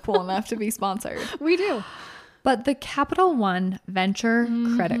wish we were cool enough to be sponsored. We do. But the Capital One Venture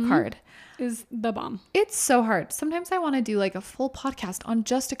credit card is the bomb. It's so hard. Sometimes I want to do like a full podcast on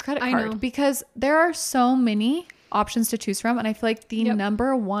just a credit card, because there are so many options to choose from. And I feel like the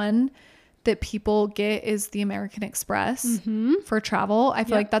number one that people get is the American Express for travel. I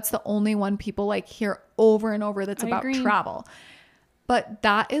feel like that's the only one people like hear over and over that's about travel. But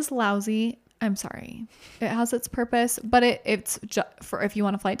that is lousy. I'm sorry. It has its purpose, but it's just for if you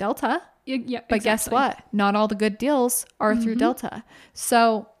want to fly Delta. Yeah. But guess what? Not all the good deals are through Delta.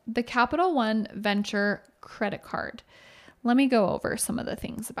 So the Capital One Venture credit card. Let me go over some of the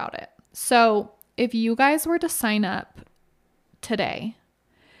things about it. So if you guys were to sign up today,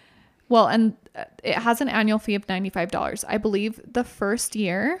 well, and it has an annual fee of $95. I believe the first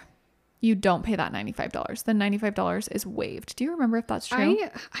year you don't pay that $95. The $95 is waived. Do you remember if that's true?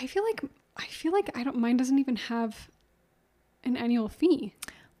 I feel like mine doesn't even have an annual fee.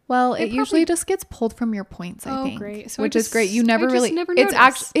 Well, it usually just gets pulled from your points, I think. Great. So which is great. You never really, it's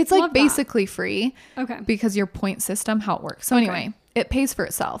actually, it's like basically free. Okay. Because your point system, how it works. So anyway, it pays for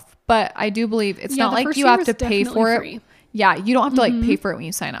itself, but I do believe it's not like you have to pay for it. Yeah. You don't have to like pay for it when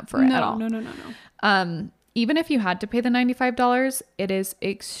you sign up for it at all. No. Even if you had to pay the $95, it is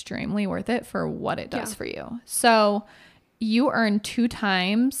extremely worth it for what it does for you. So you earn 2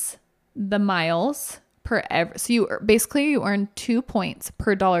 times the miles per every. So you earn 2 points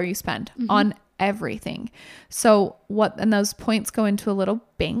per dollar you spend on everything. So and those points go into a little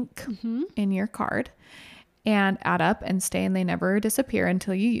bank in your card and add up and stay, and they never disappear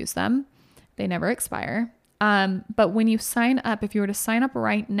until you use them. They never expire. But when you sign up, if you were to sign up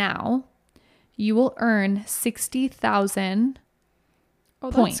right now, you will earn 60,000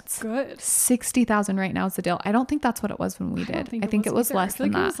 points. That's good. 60,000 right now is the deal. I don't think that's what it was when we did. I think it was either. less I feel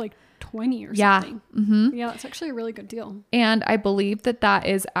than like that. It was like 20 or Yeah. something. Mm-hmm. Yeah, it's actually a really good deal. And I believe that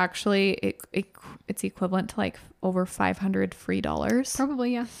is actually, it's equivalent to like over $500 free dollars.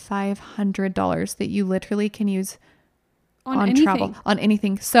 Probably, yeah. $500 that you literally can use on anything. travel, on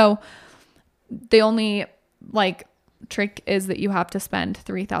anything. So the only like trick is that you have to spend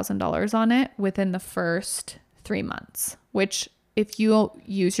 $3,000 on it within the first 3 months, which if you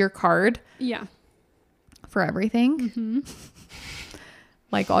use your card Yeah. for everything,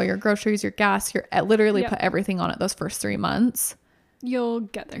 like all your groceries, your gas, your literally put everything on it those first 3 months, You'll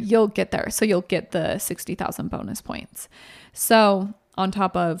get there. you'll get there. So you'll get the 60,000 bonus points. So on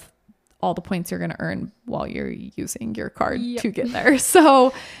top of all the points you're going to earn while you're using your card to get there.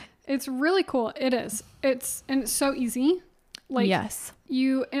 So it's really cool. It is. It's so easy. Like yes.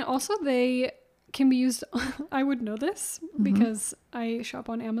 And also they can be used. I would know this because I shop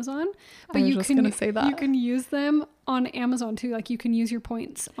on Amazon, but you can use them on Amazon too. Like you can use your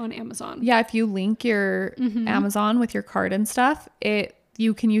points on Amazon. Yeah. If you link your Amazon with your card and stuff,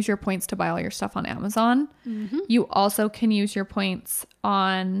 you can use your points to buy all your stuff on Amazon. You also can use your points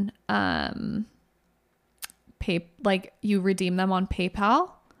on, you redeem them on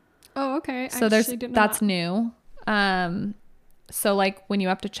PayPal. Oh, okay. So that's new. So like when you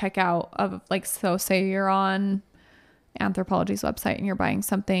have to check out of like, so say you're on Anthropologie's website and you're buying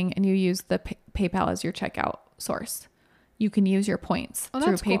something and you use the PayPal as your checkout source, you can use your points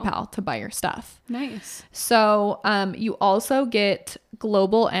through PayPal to buy your stuff. Nice. So, you also get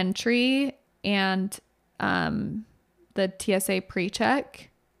global entry and, the TSA pre-check.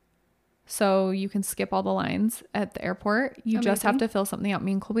 So you can skip all the lines at the airport. You just have to fill something out.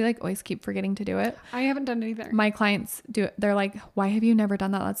 Me and Colby always keep forgetting to do it. I haven't done it either. My clients do it. They're like, why have you never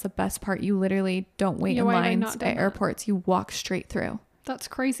done that? That's the best part. You literally don't wait in lines at airports. You walk straight through. That's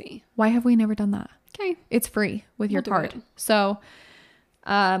crazy. Why have we never done that? Okay. It's free with your card. So,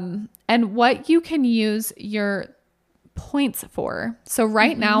 and what you can use your points for. So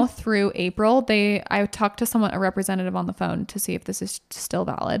right now through April, I talked to a representative on the phone to see if this is still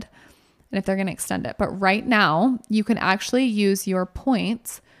valid and if they're going to extend it. But right now you can actually use your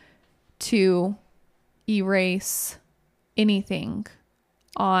points to erase anything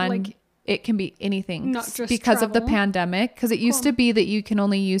on, it can be anything, not just because of the pandemic. Cause it used to be that you can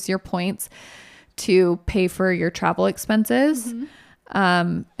only use your points to pay for your travel expenses.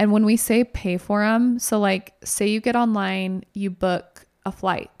 And when we say pay for them, so like say you get online, you book a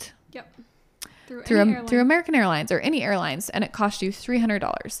flight through American Airlines or any airlines, and it costs you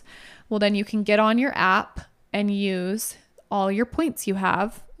 $300. Well, then you can get on your app and use all your points you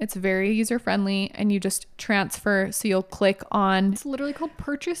have. It's very user friendly, and you just transfer. So you'll click on, it's literally called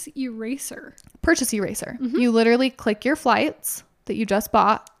Purchase Eraser. You literally click your flights that you just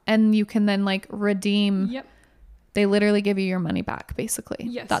bought, and you can then redeem. Yep. They literally give you your money back, basically.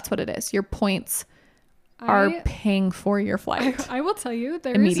 Yes. That's what it is. Your points are paying for your flight. I will tell you,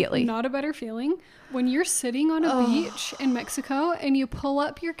 there is not a better feeling when you're sitting on a beach in Mexico and you pull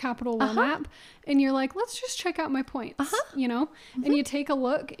up your Capital One app and you're like, let's just check out my points, and you take a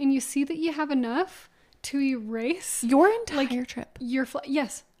look and you see that you have enough to erase your entire trip. Your flight.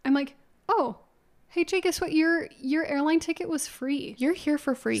 Yes. I'm like, oh, hey, Jay, guess what? Your airline ticket was free. You're here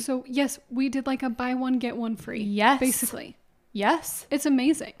for free. So yes, we did a buy one, get one free. Yes. Basically. Yes. It's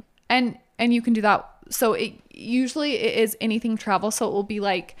amazing. And you can do that. So it is anything travel. So it will be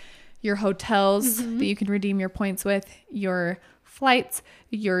your hotels that you can redeem your points with, your flights,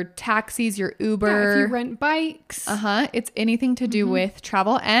 your taxis, your Uber. Yeah, if you rent bikes. It's anything to do with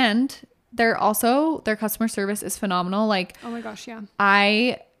travel. And their customer service is phenomenal. Oh my gosh,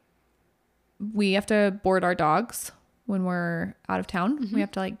 yeah. We have to board our dogs when we're out of town. We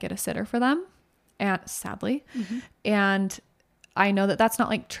have to get a sitter for them, and sadly, and I know that that's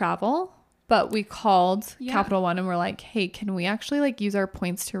not travel, but we called Capital One and we're like, hey, can we actually use our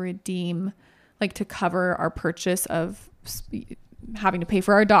points to redeem, to cover our purchase of having to pay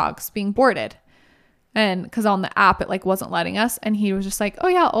for our dogs being boarded? And because on the app, it wasn't letting us. And he was just like, oh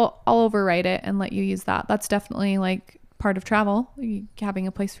yeah, I'll overwrite it and let you use that. That's definitely part of travel, having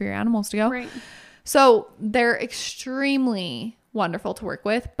a place for your animals to go. Right. So they're extremely wonderful to work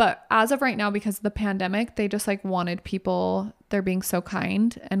with. But as of right now, because of the pandemic, they just wanted people, they're being so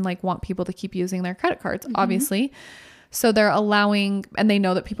kind and want people to keep using their credit cards, obviously. So they're allowing, and they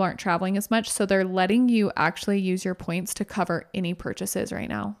know that people aren't traveling as much. So they're letting you actually use your points to cover any purchases right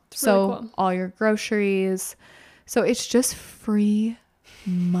now. It's really cool. All your groceries. So it's just free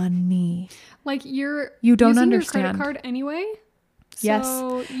money. You don't using understand your credit card anyway. Yes.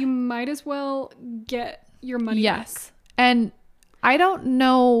 So you might as well get your money back. And I don't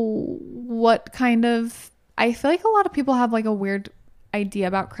know what kind of, I feel like a lot of people have like a weird idea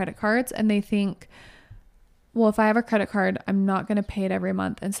about credit cards, and they think, well, if I have a credit card, I'm not going to pay it every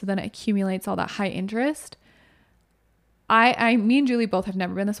month. And so then it accumulates all that high interest. Me and Julie both have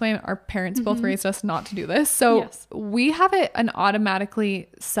never been this way. Our parents both raised us not to do this. So we have it an automatically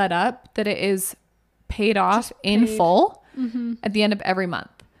set up that it is paid off in full at the end of every month.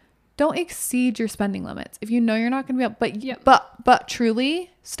 Don't exceed your spending limits. If you know you're not going to be able, but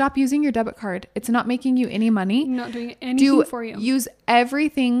truly stop using your debit card. It's not making you any money. Not doing anything for you. Use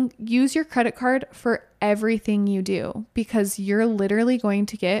everything. Use your credit card for everything you do, because you're literally going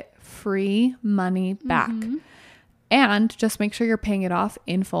to get free money back. And just make sure you're paying it off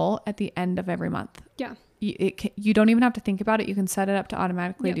in full at the end of every month. Yeah. You don't even have to think about it. You can set it up to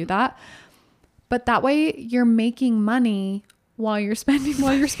automatically do that. But that way you're making money while you're spending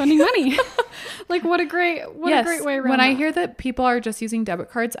money. Like what a great way around. When I hear that people are just using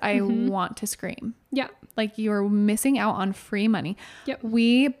debit cards, I want to scream. Yeah. Like you're missing out on free money. Yep.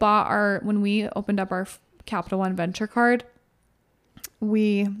 When we opened up our Capital One Venture card,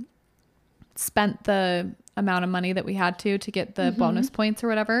 we spent the amount of money that we had to get the bonus points or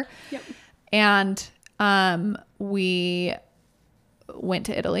whatever. Yep. And we went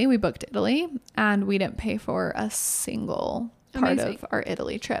to Italy. We booked Italy, and we didn't pay for a single part of our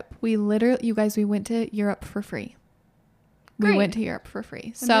Italy trip. We literally, you guys, we went to Europe for free. Great. We went to Europe for free.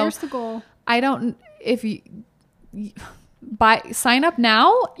 And so there's the goal. If you sign up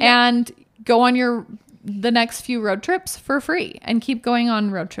now and go on the next few road trips for free, and keep going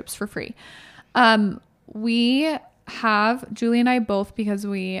on road trips for free. We have, Julie and I both, because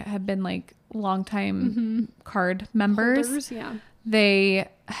we have been like longtime card members. Holders, yeah. They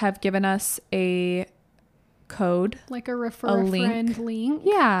have given us a code, like a refer a friend link.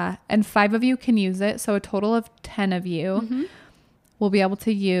 Yeah. And 5 of you can use it. So a total of 10 of you will be able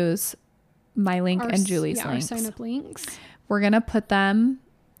to use my link and Julie's links. Our sign up links. We're going to put them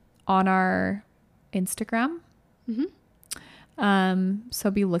on our Instagram. So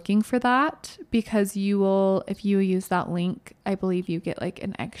be looking for that, because if you use that link, I believe you get like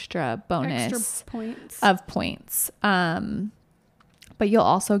an extra bonus of points. But you'll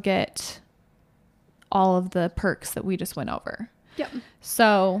also get all of the perks that we just went over. Yep.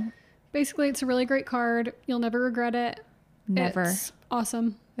 So basically it's a really great card. You'll never regret it. Never. It's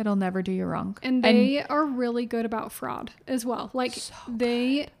awesome. It'll never do you wrong. And they are really good about fraud as well. Like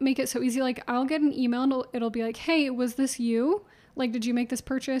they make it so easy. Like I'll get an email and it'll be like, hey, was this you? Like, did you make this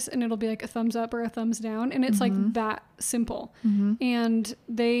purchase? And it'll be like a thumbs up or a thumbs down. And it's like that simple. And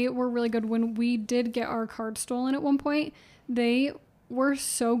they were really good. When we did get our card stolen at one point, they were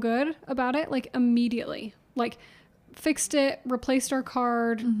so good about it. Like immediately, like fixed it, replaced our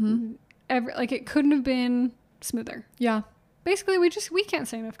card. Like it couldn't have been smoother. Yeah. Basically, we can't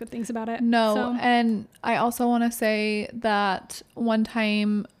say enough good things about it. No. So. And I also want to say that one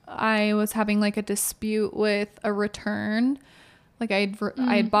time I was having like a dispute with a return. Like I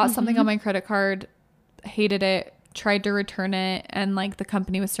had bought something on my credit card, hated it, tried to return it, and like the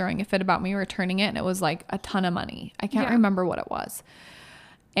company was throwing a fit about me returning it, and it was like a ton of money. I can't remember what it was.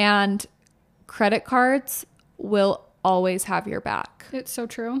 And credit cards will always have your back. It's so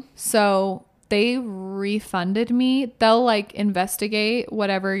true. So they refunded me. They'll like investigate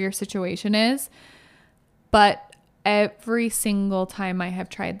whatever your situation is. But every single time I have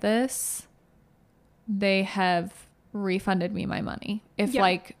tried this, they have refunded me my money. If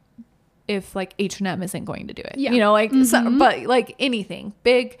like H&M isn't going to do it, you know, like, so, but like anything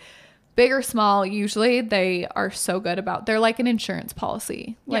big or small, usually they are so good about, they're like an insurance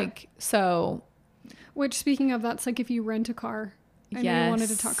policy. Like, so. Which, speaking of, that's like if you rent a car. I know you wanted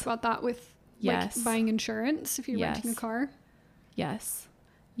to talk about that with like buying insurance if you're renting a car. Yes.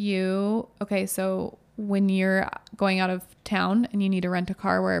 Okay. So when you're going out of town and you need to rent a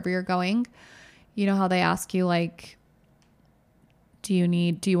car wherever you're going, you know how they ask you like, do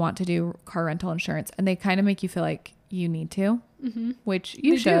you want to do car rental insurance? And they kind of make you feel like you need to, which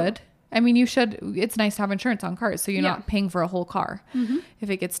you should. Do. I mean, you should. It's nice to have insurance on cars, so you're not paying for a whole car if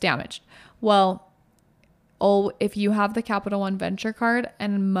it gets damaged. Well, if you have the Capital One Venture card,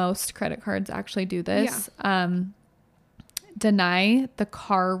 and most credit cards actually do this, deny the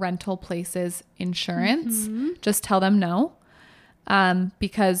car rental place's insurance. Just tell them no,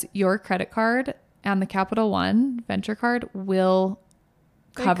 because your credit card and the Capital One Venture card will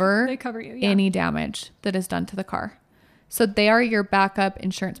cover you, any damage that is done to the car. So they are your backup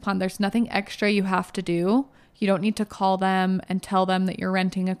insurance plan. There's nothing extra you have to do. You don't need to call them and tell them that you're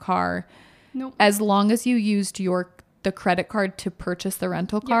renting a car. Nope. As long as you used the credit card to purchase the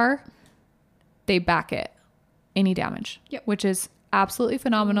rental car, they back it. any damage, Yep. which is absolutely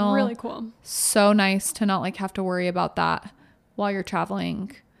phenomenal. Really cool. So nice to not like have to worry about that while you're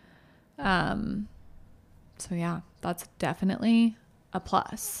traveling. So yeah, that's definitely a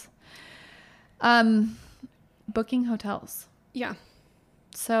plus. Booking hotels. Yeah.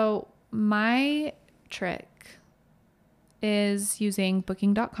 So my trick is using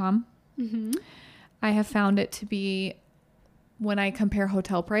booking.com. Mm-hmm. I have found it to be, when I compare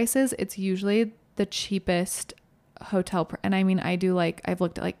hotel prices, it's usually the cheapest hotel. And I mean, I've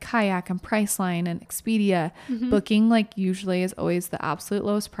looked at like Kayak and Priceline and Expedia. Mm-hmm. Booking like usually is always the absolute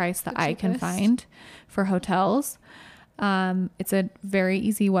lowest price that I can find for hotels. It's a very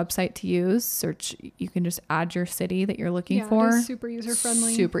easy website to use. Search, you can just add your city that you're looking for. It is super user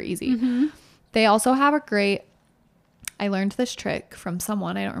friendly. Super easy. Mm-hmm. They also have a great, I learned this trick from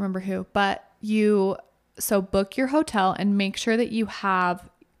someone, I don't remember who, but so book your hotel and make sure that you have,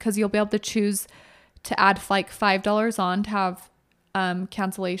 because you'll be able to choose to add like $5 on to have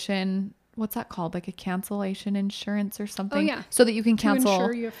cancellation. What's that called? Like a cancellation insurance or something? Oh, yeah. So that you can cancel. To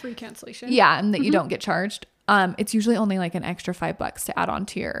ensure you have free cancellation. Yeah, and that you don't get charged. It's usually only like an extra $5 to add on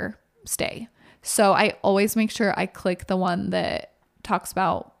to your stay. So I always make sure I click the one that talks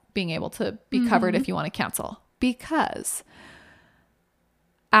about being able to be covered if you want to cancel. Because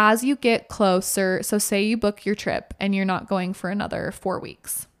as you get closer, so say you book your trip and you're not going for another 4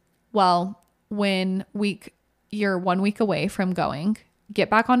 weeks. Well, you're 1 week away from going, get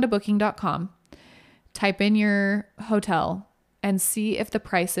back onto booking.com, type in your hotel and see if the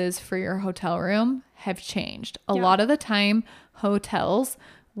prices for your hotel room have changed. A lot of the time, hotels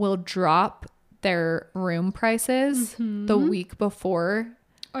will drop their room prices the week before.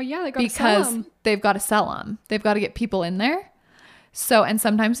 Oh yeah, they got to sell them. Because they've got to sell them. They've got to get people in there. So, and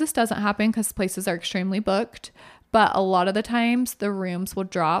sometimes this doesn't happen because places are extremely booked, but a lot of the times the rooms will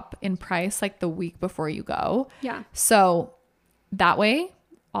drop in price like the week before you go. Yeah. So that way,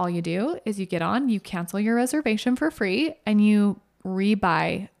 all you do is you get on, you cancel your reservation for free, and you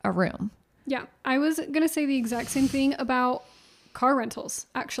rebuy a room. Yeah. I was going to say the exact same thing about car rentals,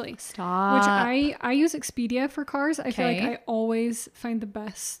 actually. Stop. Which I use Expedia for cars. I feel like I always find the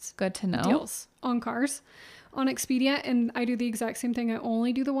best Good to know. deals on cars on Expedia, and I do the exact same thing. I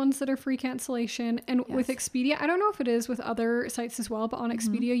only do the ones that are free cancellation. And with Expedia, I don't know if it is with other sites as well, but on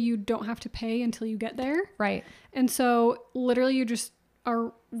Expedia, you don't have to pay until you get there. Right. And so literally you just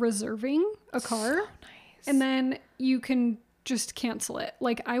are reserving a car. So nice. And then you can just cancel it.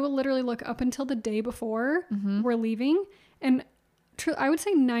 Like I will literally look up until the day before we're leaving, and I would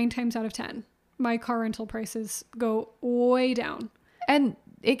say 9 times out of 10, my car rental prices go way down. And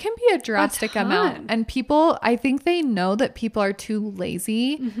it can be a drastic amount. And people, I think they know that people are too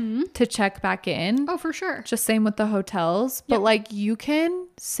lazy to check back in. Oh, for sure. Just same with the hotels. But like you can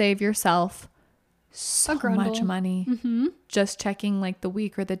save yourself so much money just checking like the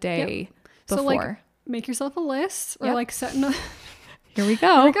week or the day before. So like make yourself a list or like set in a... Here we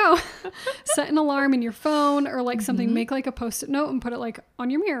go. Set an alarm in your phone or like something, make like a post-it note and put it like on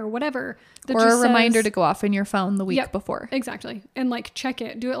your mirror, whatever. Or a reminder to go off in your phone the week before. Exactly. And like check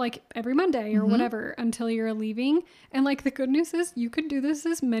it. Do it like every Monday or whatever until you're leaving. And like the good news is you could do this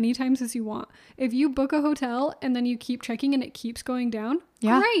as many times as you want. If you book a hotel and then you keep checking and it keeps going down,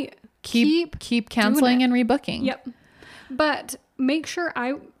 great. Keep canceling and rebooking. Yep. But make sure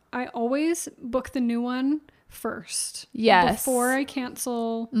I always book the new one first. Yes. Before I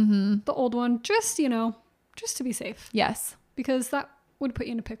cancel the old one, just to be safe. Yes. Because that would put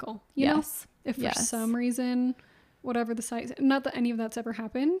you in a pickle. You know? If for some reason, whatever the site, not that any of that's ever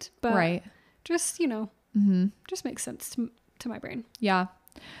happened, but just, just makes sense to my brain. Yeah.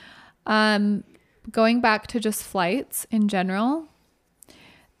 Going back to just flights in general,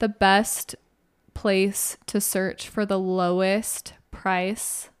 the best place to search for the lowest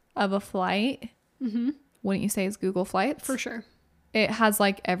price of a flight, wouldn't you say, is Google Flights? For sure. It has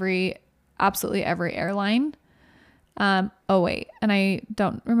like absolutely every airline. Oh wait, and I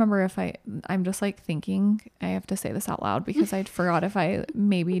don't remember if I'm just like thinking I have to say this out loud because I forgot if I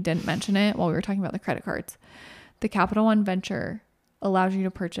maybe didn't mention it while we were talking about the credit cards. The Capital One Venture allows you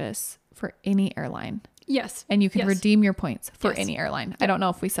to purchase for any airline. Yes. And you can redeem your points for any airline. Yep. I don't know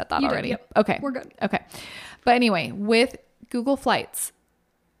if we said that already. Yep. Okay. We're good. Okay. But anyway, with Google Flights,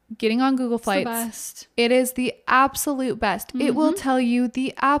 getting on Google Flights, the best. It is the absolute best. It will tell you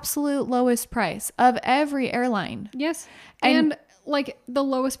the absolute lowest price of every airline. Yes. And like the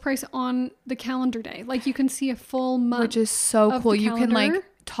lowest price on the calendar day. Like you can see a full month. Which is so cool. You can like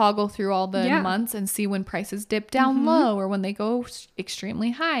toggle through all the months and see when prices dip down low or when they go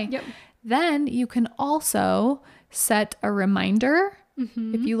extremely high. Yep. Then you can also set a reminder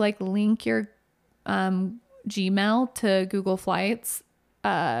if you like link your Gmail to Google Flights,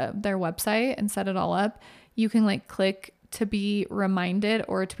 their website, and set it all up, you can like click to be reminded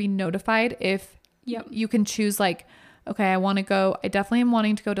or to be notified if you can choose like, okay, I definitely am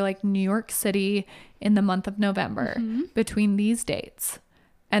wanting to go to like New York City in the month of November between these dates.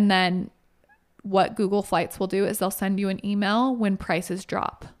 And then what Google Flights will do is they'll send you an email when prices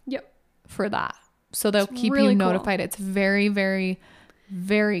drop for that. So they'll keep you notified. Cool. It's very, very,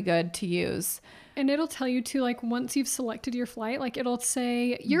 very good to use. And it'll tell you too, like once you've selected your flight, like it'll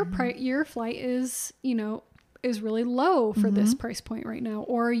say your flight is, you know, is really low for this price point right now,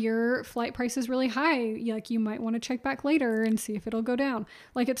 or your flight price is really high. Like you might want to check back later and see if it'll go down.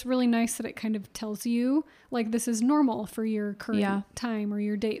 Like it's really nice that it kind of tells you like this is normal for your current time or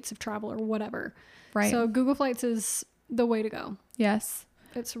your dates of travel or whatever. Right. So Google Flights is the way to go. Yes.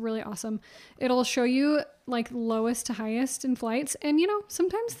 It's really awesome. It'll show you like lowest to highest in flights. And, you know,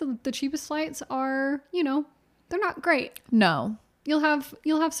 sometimes the cheapest flights are, you know, they're not great. No. You'll have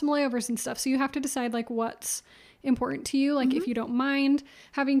some layovers and stuff. So you have to decide like what's important to you. Like if you don't mind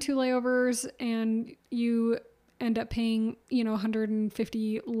having 2 layovers and you end up paying, you know,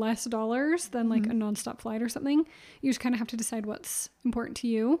 $150 less than like a nonstop flight or something, you just kind of have to decide what's important to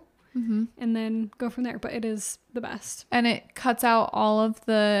you. And then go from there. But it is the best. And it cuts out all of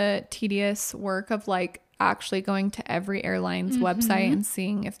the tedious work of like actually going to every airline's website and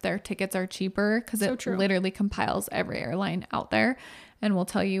seeing if their tickets are cheaper, because it literally compiles every airline out there and will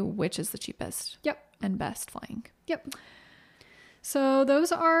tell you which is the cheapest and best flying. So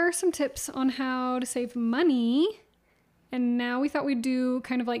those are some tips on how to save money. And now we thought we'd do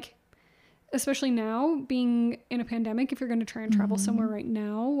kind of like, especially now being in a pandemic, if you're going to try and travel somewhere right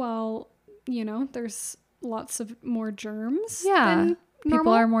now, while, you know, there's lots of more germs than normal.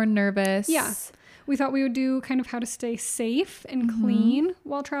 People are more nervous. We thought we would do kind of how to stay safe and clean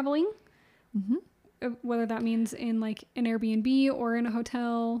while traveling. Whether that means in like an Airbnb or in a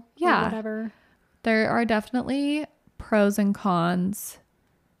hotel or whatever. There are definitely pros and cons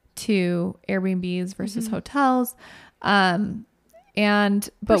to Airbnbs versus hotels. But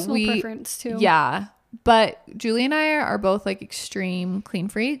personal preference too. But Julie and I are both like extreme clean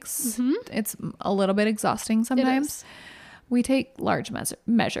freaks. It's a little bit exhausting sometimes. We take large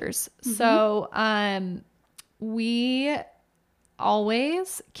measures. So we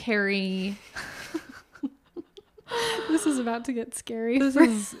always carry this is about to get scary. This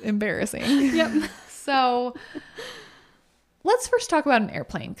is embarrassing. So let's first talk about an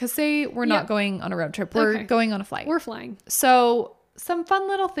airplane, because say we're not going on a road trip, we're going on a flight. We're flying. So some fun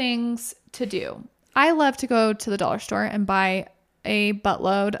little things to do. I love to go to the dollar store and buy a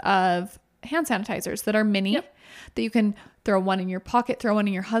buttload of hand sanitizers that are mini, that you can throw one in your pocket, throw one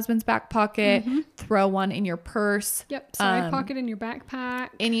in your husband's back pocket, throw one in your purse. Side pocket in your backpack.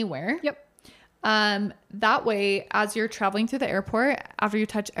 Anywhere. That way, as you're traveling through the airport, after you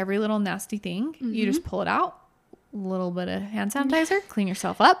touch every little nasty thing, you just pull it out. A little bit of hand sanitizer, clean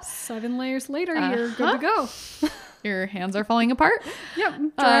yourself up. 7 layers later, you're good to go. Your hands are falling apart.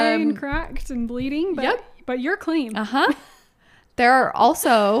 Dry and cracked and bleeding, but you're clean. There are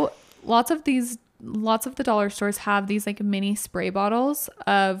also lots of the dollar stores have these like mini spray bottles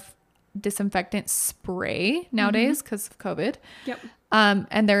of disinfectant spray nowadays because of COVID.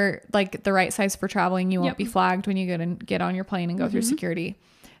 And they're like the right size for traveling. You won't be flagged when you get on your plane and go through security.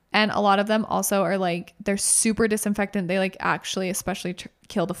 And a lot of them also are like, they're super disinfectant. They like actually especially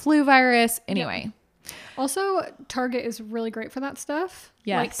kill the flu virus. Anyway. Also, Target is really great for that stuff.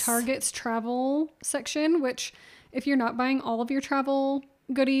 Like Target's travel section, which if you're not buying all of your travel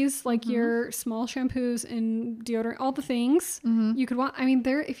goodies, like your small shampoos and deodorant, all the things you could want. I mean,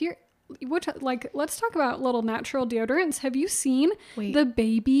 let's talk about little natural deodorants. Have you seen the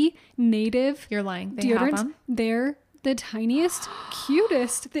baby native You're lying. They deodorants? have them? They're the tiniest,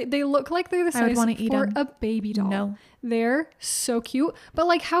 cutest. They look like they're the size for a baby doll. No. They're so cute. But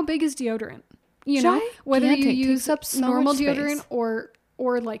like, how big is deodorant? You know, whether you use normal deodorant or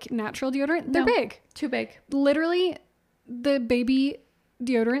like natural deodorant, they're big. Too big. Literally, the baby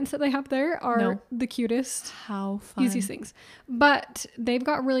deodorants that they have there are the cutest. How fun. Easiest things. But they've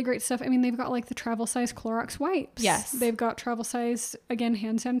got really great stuff. I mean, they've got like the travel size Clorox wipes. Yes. They've got travel size, again,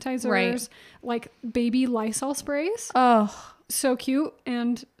 hand sanitizers, like baby Lysol sprays. Oh, so cute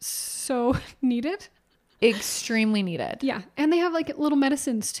and so needed. Extremely needed. Yeah. And they have like little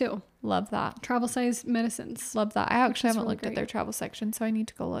medicines too. Love that. Travel size medicines. Love that. I actually haven't looked at their travel section, so I need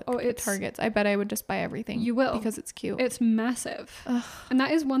to go look at Target's. I bet I would just buy everything. You will. Because it's cute. It's massive. Ugh. And that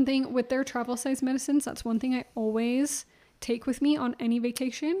is one thing with their travel size medicines. That's one thing I always take with me on any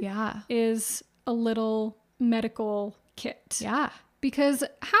vacation. Yeah. Is a little medical kit. Yeah. because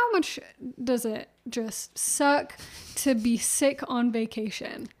how much does it just suck to be sick on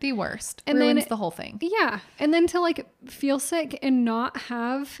vacation? The worst. And Ruins then- the whole thing. Yeah. And then to like feel sick and not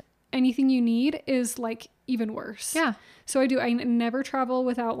have anything you need is like even worse. Yeah. So I never travel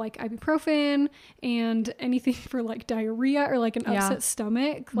without like ibuprofen and anything for like diarrhea or like an Yeah. upset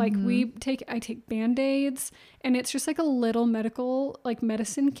stomach. Like I take Band-Aids, and it's just like a little medical like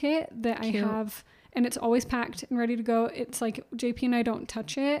medicine kit that Cute. I have, and it's always packed and ready to go. It's like JP and I don't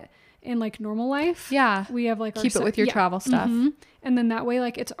touch it in like normal life. Yeah. We have like our Keep it with your travel stuff. And then that way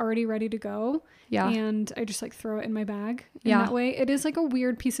like it's already ready to go. Yeah. And I just like throw it in my bag. And Yeah. that way it is like a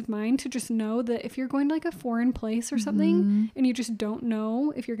weird peace of mind to just know that if you're going to like a foreign place or something and you just don't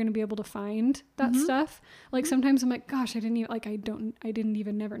know if you're going to be able to find that stuff. Like sometimes I'm like, gosh, I didn't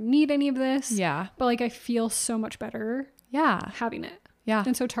even never need any of this. Yeah. But like I feel so much better Yeah. having it. Yeah.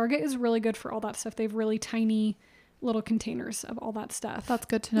 And so Target is really good for all that stuff. They have really tiny little containers of all that stuff. That's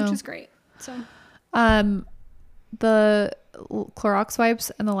good to know. Which is great. So The Clorox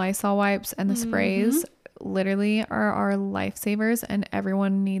wipes and the Lysol wipes and the sprays literally are our lifesavers, and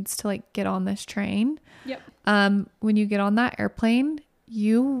everyone needs to like get on this train. yep. When you get on that airplane,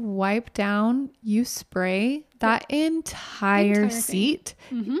 you wipe down, you spray that entire thing. seat,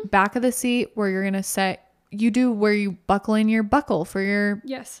 back of the seat where you're going to where you buckle in your buckle for your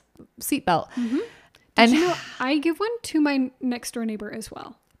Yes. seatbelt. And you know, I give one to my next door neighbor as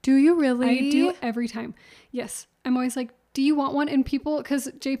well. Do you really? I do every time. Yes. I'm always like, do you want one? And people, because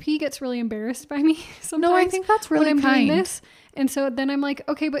JP gets really embarrassed by me sometimes. No, I think that's really when I'm kind. doing this. And so then I'm like,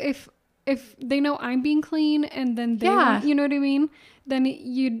 okay, but if they know I'm being clean and then they, Yeah. you know what I mean? Then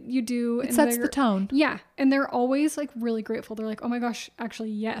you do. It and sets they're- the tone. Yeah. And they're always like really grateful. They're like, oh my gosh,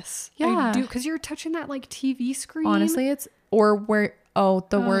 actually, yes. Yeah. I do. Because you're touching that like TV screen. Honestly,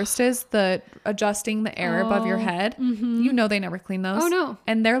 the worst is the adjusting the air above your head. You know, they never clean those. Oh, no.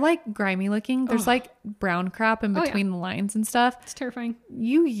 And they're like grimy looking. There's like brown crap in Oh, yeah. between the lines and stuff. It's terrifying.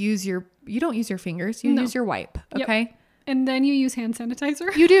 You don't use your fingers. You No. use your wipe. Yep. Okay. And then you use hand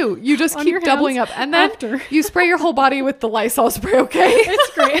sanitizer. You do. You just On keep your doubling up. hands And then after. you spray your whole body with the Lysol spray, okay?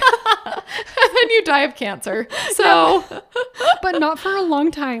 It's great. And then you die of cancer. So But not for a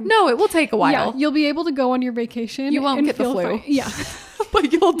long time. no, it will take a while. Yeah, you'll be able to go on your vacation. You won't and get the feel flu. fine. Yeah.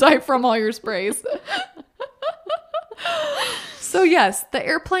 But you'll die from all your sprays. So yes, the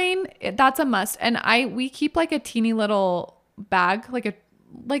airplane, that's a must. And we keep like a teeny little bag, like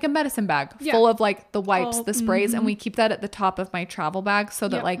a medicine bag Yeah. full of like the wipes, Oh, the sprays, and we keep that at the top of my travel bag so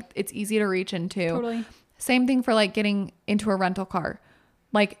that Yep. like it's easy to reach into. Totally. Same thing for like getting into a rental car.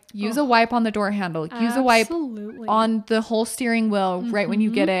 Like use a wipe on the door handle, use a wipe Absolutely. on the whole steering wheel right when you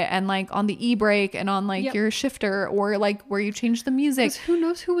get it, and like on the e-brake and on like Yep. your shifter, or like where you change the music. 'Cause who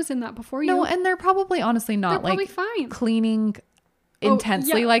knows who was in that before you? No, and they're probably honestly They're not probably like fine. cleaning Oh,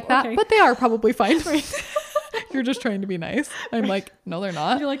 intensely yeah, like that, okay. but they are probably fine. You're just trying to be nice. I'm like, no, they're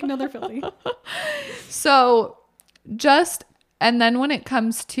not. You're like another filthy. So and then when it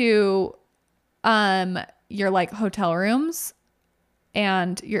comes to your like hotel rooms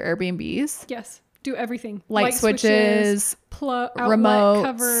and your Airbnbs, Yes. Do everything. light switches, outlet remotes,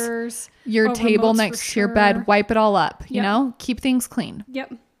 covers. your Oh, table remotes next for to your sure. bed, wipe it all up, you Yeah. know, keep things clean.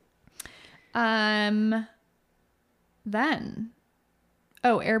 Yep. Then,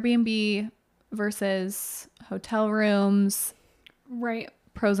 Airbnb versus hotel rooms, Right.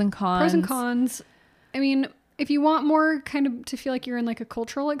 pros and cons. Pros and cons. I mean, if you want more kind of to feel like you're in like a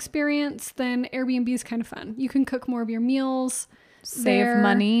cultural experience, then Airbnb is kind of fun. You can cook more of your meals. Save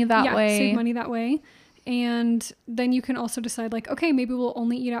money that way. Save money that way. And then you can also decide like, okay, maybe we'll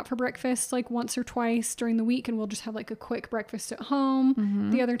only eat out for breakfast like once or twice during the week, and we'll just have like a quick breakfast at home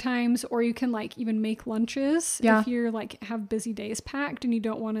the other times. Or you can like even make lunches if you're like have busy days packed and you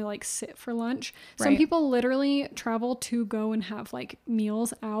don't want to like sit for lunch. Some Right. people literally travel to go and have like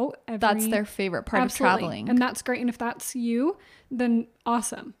meals out every. That's their favorite part of traveling. And that's great. And if that's you, then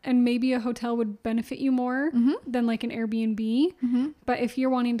awesome. And maybe a hotel would benefit you more than like an Airbnb. But if you're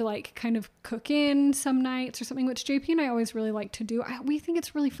wanting to like kind of cook in some nights or something, which JP and I always really like to do, we think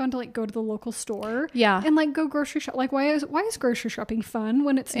it's really fun to like go to the local store. Yeah. And like go grocery shop. Like why is grocery shopping fun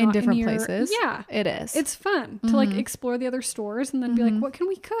when it's in not different your, places. Yeah. It is. It's fun to like explore the other stores and then be like, what can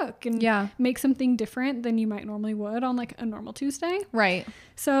we cook? And Yeah. make something different than you might normally would on like a normal Tuesday. right.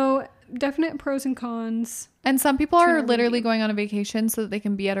 So definite pros and cons. And some people are Airbnb. literally going on a vacation so that they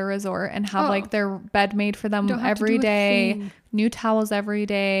can be at a resort and have Oh. like their bed made for them Don't have to every do a day, thing. new towels every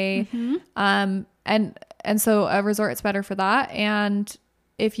day. And so a resort is better for that. And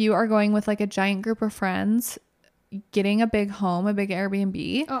if you are going with like a giant group of friends, getting a big home, a big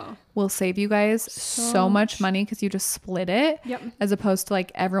Airbnb will save you guys so much money because you just split it as opposed to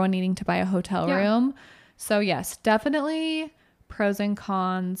like everyone needing to buy a hotel room. So yes, definitely pros and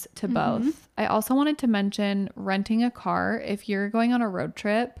cons to both. I also wanted to mention renting a car. If you're going on a road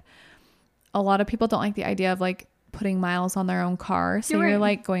trip, a lot of people don't like the idea of like putting miles on their own car. So you're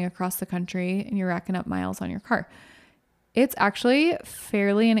like going across the country and you're racking up miles on your car. It's actually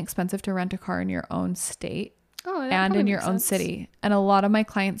fairly inexpensive to rent a car in your own state and in your own city. And a lot of my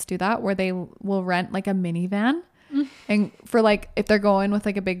clients do that where they will rent like a minivan and for like if they're going with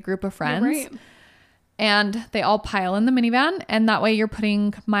like a big group of friends and they all pile in the minivan and that way you're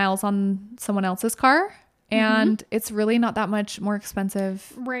putting miles on someone else's car and it's really not that much more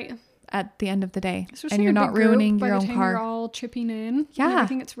expensive at the end of the day. Especially and you're not ruining your own car. By the time you're all chipping in. I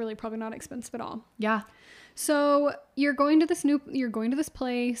think it's really probably not expensive at all. Yeah. So you're going to this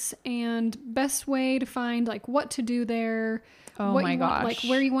place and best way to find like what to do there. Oh my gosh. Like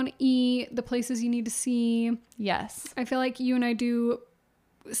where you want to eat, the places you need to see. Yes. I feel like you and I do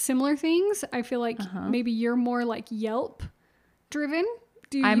similar things. I feel like maybe you're more like Yelp driven.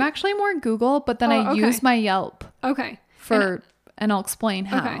 I'm actually more Google, but then I use my Yelp. Okay. And I'll explain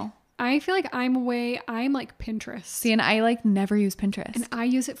how. Okay. I feel like I'm like Pinterest. See, and I like never use Pinterest. And I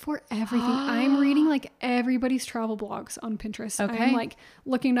use it for everything. I'm reading like everybody's travel blogs on Pinterest. Okay. I'm like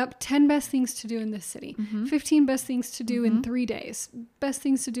looking up 10 best things to do in this city, 15 best things to do in 3 days, best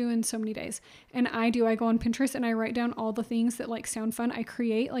things to do in so many days. And I go on Pinterest and I write down all the things that like sound fun. I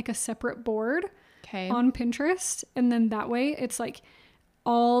create like a separate board on Pinterest. And then that way it's like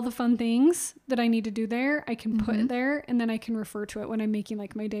all the fun things that I need to do there, I can put it there and then I can refer to it when I'm making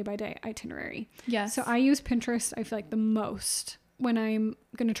like my day by day itinerary. Yes. So I use Pinterest, I feel like the most when I'm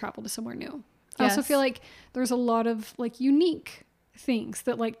going to travel to somewhere new. I also feel like there's a lot of like unique things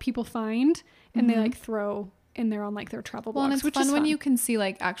that like people find and they like throw in there on like their travel blogs, and it's which fun is when you can see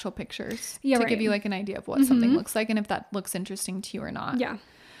like actual pictures to give you like an idea of what something looks like and if that looks interesting to you or not. Yeah.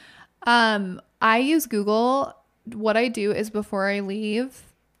 I use Google. What I do is before I leave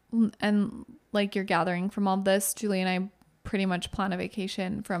and like you're gathering from all this, Julie and I pretty much plan a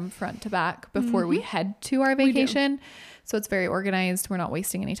vacation from front to back before we head to our vacation. So it's very organized. We're not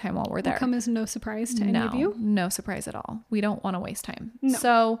wasting any time while we're there. Will come as no surprise to any of you. No surprise at all. We don't want to waste time. No.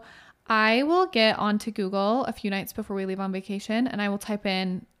 So I will get onto Google a few nights before we leave on vacation and I will type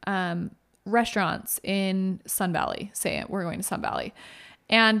in restaurants in Sun Valley. Say we're going to Sun Valley.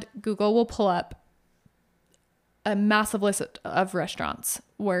 And Google will pull up a massive list of restaurants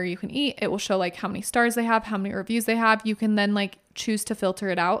where you can eat. It will show like how many stars they have, how many reviews they have. You can then like choose to filter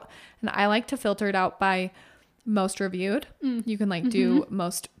it out. And I like to filter it out by most reviewed. You can like do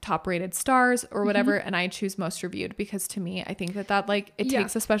most top rated stars or whatever. And I choose most reviewed because to me, I think that like it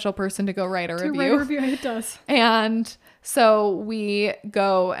takes a special person to go write a review. It does. And so we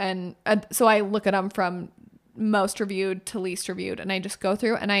go and so I look at them from most reviewed to least reviewed and I just go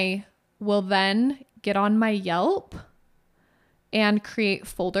through and I will then get on my Yelp and create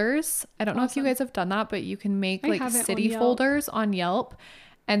folders. I don't know if you guys have done that, but you can make like city folders on Yelp.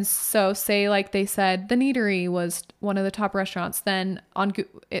 And so say like they said the Neatery was one of the top restaurants, then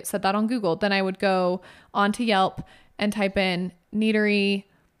it said that on Google. Then I would go onto Yelp and type in Neatery,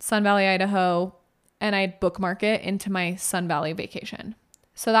 Sun Valley, Idaho, and I'd bookmark it into my Sun Valley vacation.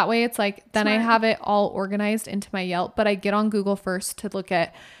 So that way it's like, then I have it all organized into my Yelp, but I get on Google first to look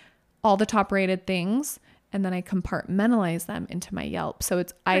at all the top rated things and then I compartmentalize them into my Yelp. So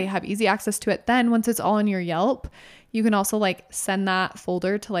I have easy access to it. Then once it's all in your Yelp, you can also like send that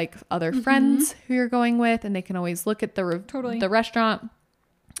folder to like other friends who you're going with and they can always look at the restaurant.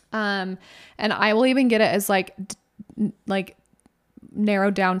 And I will even get it as like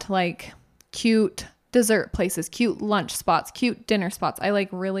narrowed down to like cute dessert places, cute lunch spots, cute dinner spots. I like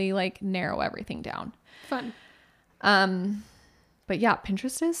really like narrow everything down. Fun. But yeah,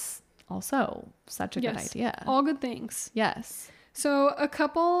 Pinterest is also such a good idea. All good things. Yes. So a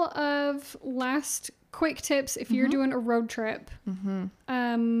couple of last quick tips if you're doing a road trip.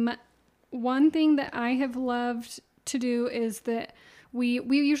 One thing that I have loved to do is that we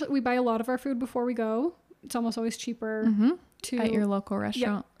usually buy a lot of our food before we go. It's almost always cheaper at your local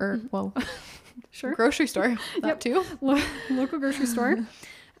restaurant or sure, grocery store. That too. Local grocery store.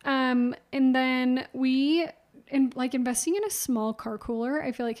 And then investing in a small car cooler,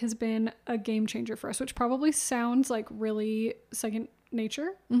 I feel like has been a game changer for us, which probably sounds like really second nature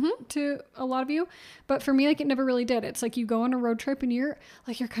to a lot of you, but for me, like it never really did. It's like you go on a road trip and you're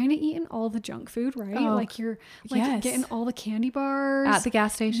kind of eating all the junk food, right? Like you're getting all the candy bars at the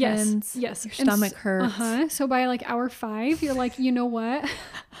gas stations. Yes. Your stomach hurts. So by like hour 5, you're like, you know what?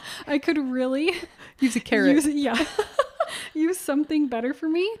 I could really Use a carrot. Use something better for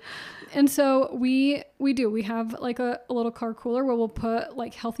me. And so we have like a little car cooler where we'll put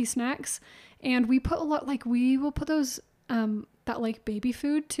like healthy snacks, and we put a lot, like we will put those that like baby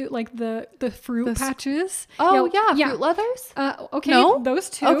food too, like the fruit patches. Oh yeah, Fruit Leathers. Okay, no? Those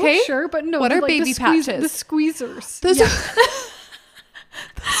two. Okay, sure, but no. What are like baby patches? The squeezers. Those yeah.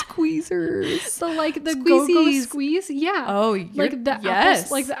 The squeezers. So like the Squeezies. go-go squeeze. Yeah. Oh, like the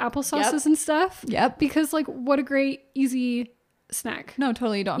apples, like the applesauces and stuff. Yep. Because like what a great easy snack. No,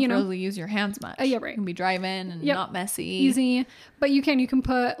 totally. You don't have to really use your hands much. Yeah, right. You can be driving and not messy. Easy. But you can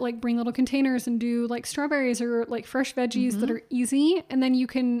put like bring little containers and do like strawberries or like fresh veggies that are easy, and then you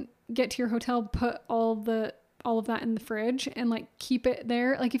can get to your hotel, put all of that in the fridge and like keep it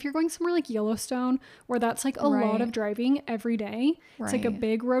there. Like if you're going somewhere like Yellowstone, where that's like a lot of driving every day, it's like a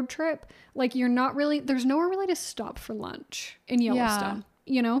big road trip. Like there's nowhere really to stop for lunch in Yellowstone,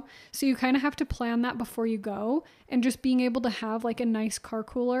 you know? So you kind of have to plan that before you go, and just being able to have like a nice car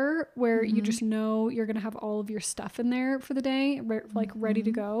cooler where you just know you're going to have all of your stuff in there for the day, like ready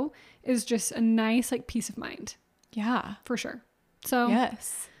to go, is just a nice like peace of mind. Yeah, for sure. So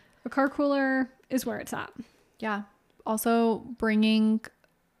yes, a car cooler is where it's at. Yeah. Also bringing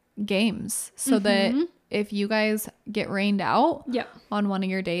games so that if you guys get rained out on one of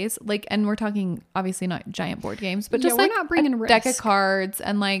your days, like, and we're talking obviously not giant board games, but just like we're not bringing a deck of cards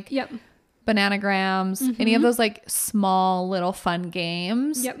and like bananagrams, any of those like small little fun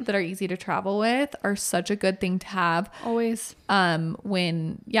games that are easy to travel with are such a good thing to have. Always.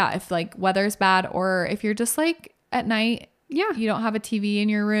 If like weather's bad, or if you're just like at night, you don't have a TV in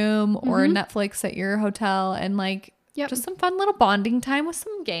your room or Netflix at your hotel, and like just some fun little bonding time with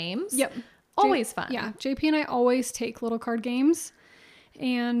some games. Always fun. Yeah. JP and I always take little card games,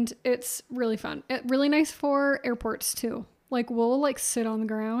 and it's really fun. Really nice for airports too. Like we'll like sit on the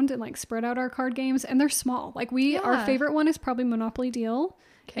ground and like spread out our card games, and they're small. Like our favorite one is probably Monopoly Deal.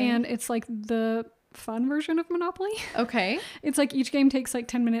 And it's like the fun version of Monopoly. Okay. It's like each game takes like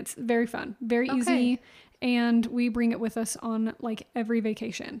 10 minutes. Very fun. Very easy. And we bring it with us on like every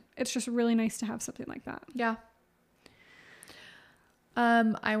vacation. It's just really nice to have something like that. Yeah.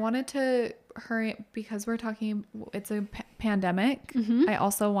 I wanted to hurry because we're talking, it's a pandemic. I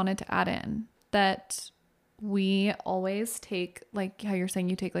also wanted to add in that we always take, like how you're saying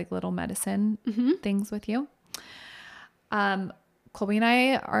you take like little medicine things with you. Colby and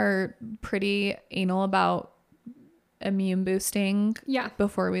I are pretty anal about immune boosting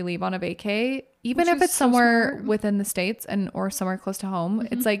before we leave on a vacay, even if it's somewhere within the States or somewhere close to home.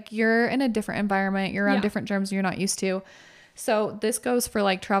 It's like you're in a different environment, you're around different germs you're not used to. So this goes for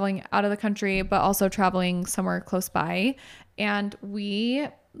like traveling out of the country, but also traveling somewhere close by. And we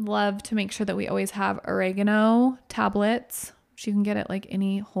love to make sure that we always have oregano tablets, which you can get at like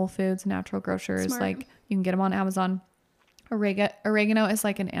any Whole Foods, natural grocers. Like you can get them on Amazon. Oregano is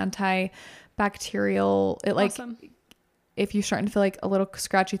like an antibacterial. It like if you're starting to feel like a little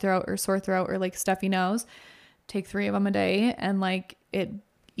scratchy throat or sore throat or like stuffy nose, take 3 of them a day and like it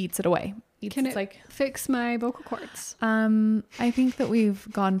eats it away. Can it like fix my vocal cords? I think that we've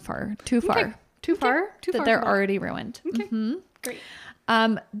gone too far that they're already ruined. Great.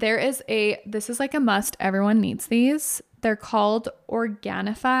 This is like a must. Everyone needs these. They're called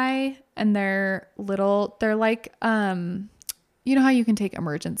Organifi, and they're like, you know how you can take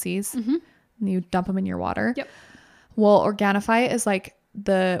Emergen-Cs and you dump them in your water? Yep. Well, Organifi is like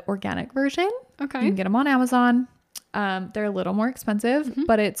the organic version. Okay. You can get them on Amazon. They're a little more expensive,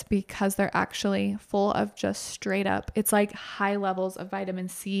 but it's because they're actually full of just straight up, it's like high levels of vitamin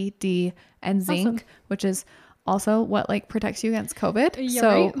C, D, and zinc, which is also what like protects you against COVID.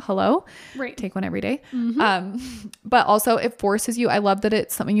 Hello, take one every day. But also it forces you, I love that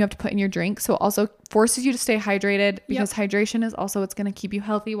it's something you have to put in your drink. So it also forces you to stay hydrated, because hydration is also what's going to keep you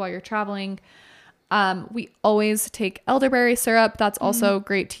healthy while you're traveling. We always take elderberry syrup. That's also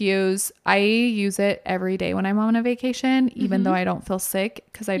great to use. I use it every day when I'm on a vacation, even though I don't feel sick,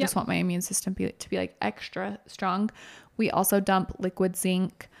 because I just want my immune system to be like extra strong. We also dump liquid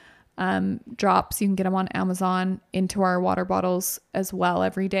zinc drops. You can get them on Amazon into our water bottles as well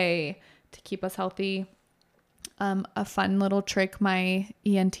every day to keep us healthy. A fun little trick my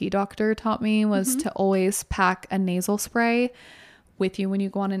ENT doctor taught me was to always pack a nasal spray with you when you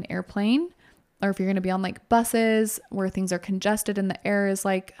go on an airplane. Or if you're going to be on like buses where things are congested and the air is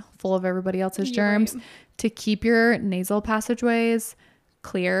like full of everybody else's germs, to keep your nasal passageways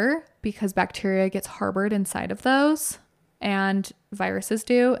clear, because bacteria gets harbored inside of those and viruses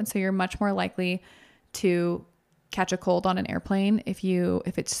do. And so you're much more likely to catch a cold on an airplane if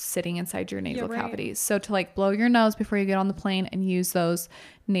it's sitting inside your nasal right. cavities. So to like blow your nose before you get on the plane and use those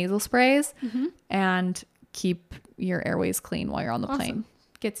nasal sprays and keep your airways clean while you're on the plane.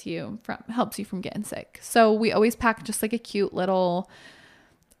 Helps you from getting sick. So we always pack just like a cute little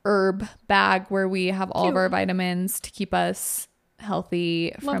herb bag where we have all of our vitamins to keep us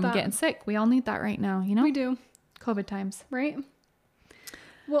healthy from getting sick. We all need that right now, you know? We do. COVID times. Right?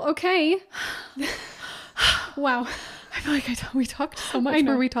 Well, okay. Wow. I feel like we talked so much.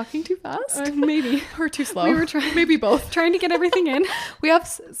 Were we talking too fast? Maybe. Or too slow? We were trying. Maybe both. Trying to get everything in. We have,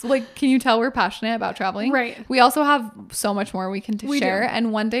 like, can you tell we're passionate about traveling? Right. We also have so much more we can share. Do.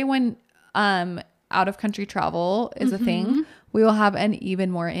 And one day when out of country travel is a thing, we will have an even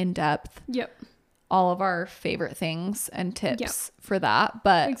more in-depth. Yep. All of our favorite things and tips for that.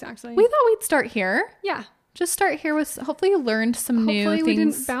 But exactly. We thought we'd start here. Yeah. Just start here with, hopefully you learned some new things. Hopefully we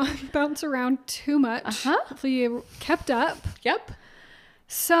didn't bounce around too much. Hopefully you kept up. Yep.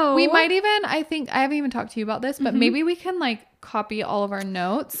 So we might even, I think, I haven't even talked to you about this, but maybe we can like copy all of our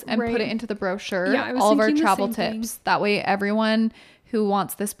notes and put it into the brochure. Yeah, all of our travel tips. That way everyone who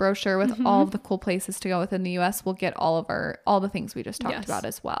wants this brochure with all of the cool places to go within the US will get all the things we just talked about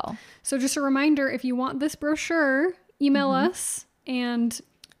as well. So just a reminder, if you want this brochure, email us and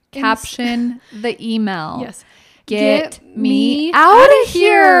caption the email. Yes. Get me out of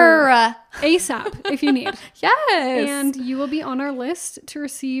here. ASAP if you need. Yes. And you will be on our list to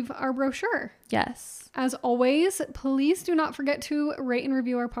receive our brochure. Yes. As always, please do not forget to rate and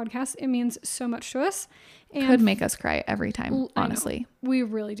review our podcast. It means so much to us. And could make us cry every time, honestly. We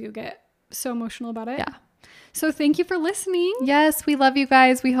really do get so emotional about it. Yeah. So thank you for listening. Yes, we love you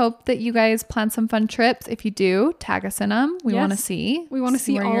guys. We hope that you guys plan some fun trips. If you do, tag us in them. We want to see. We want to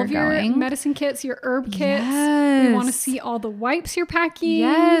see all of your medicine kits, your herb kits. Yes. We want to see all the wipes you're packing.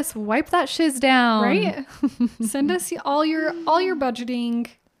 Yes, wipe that shiz down. Right? Send us all your budgeting.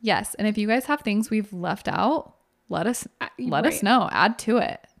 Yes, and if you guys have things we've left out, let us know. Add to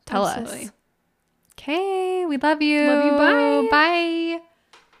it. Tell us. Okay, we love you. Love you. Bye. Bye.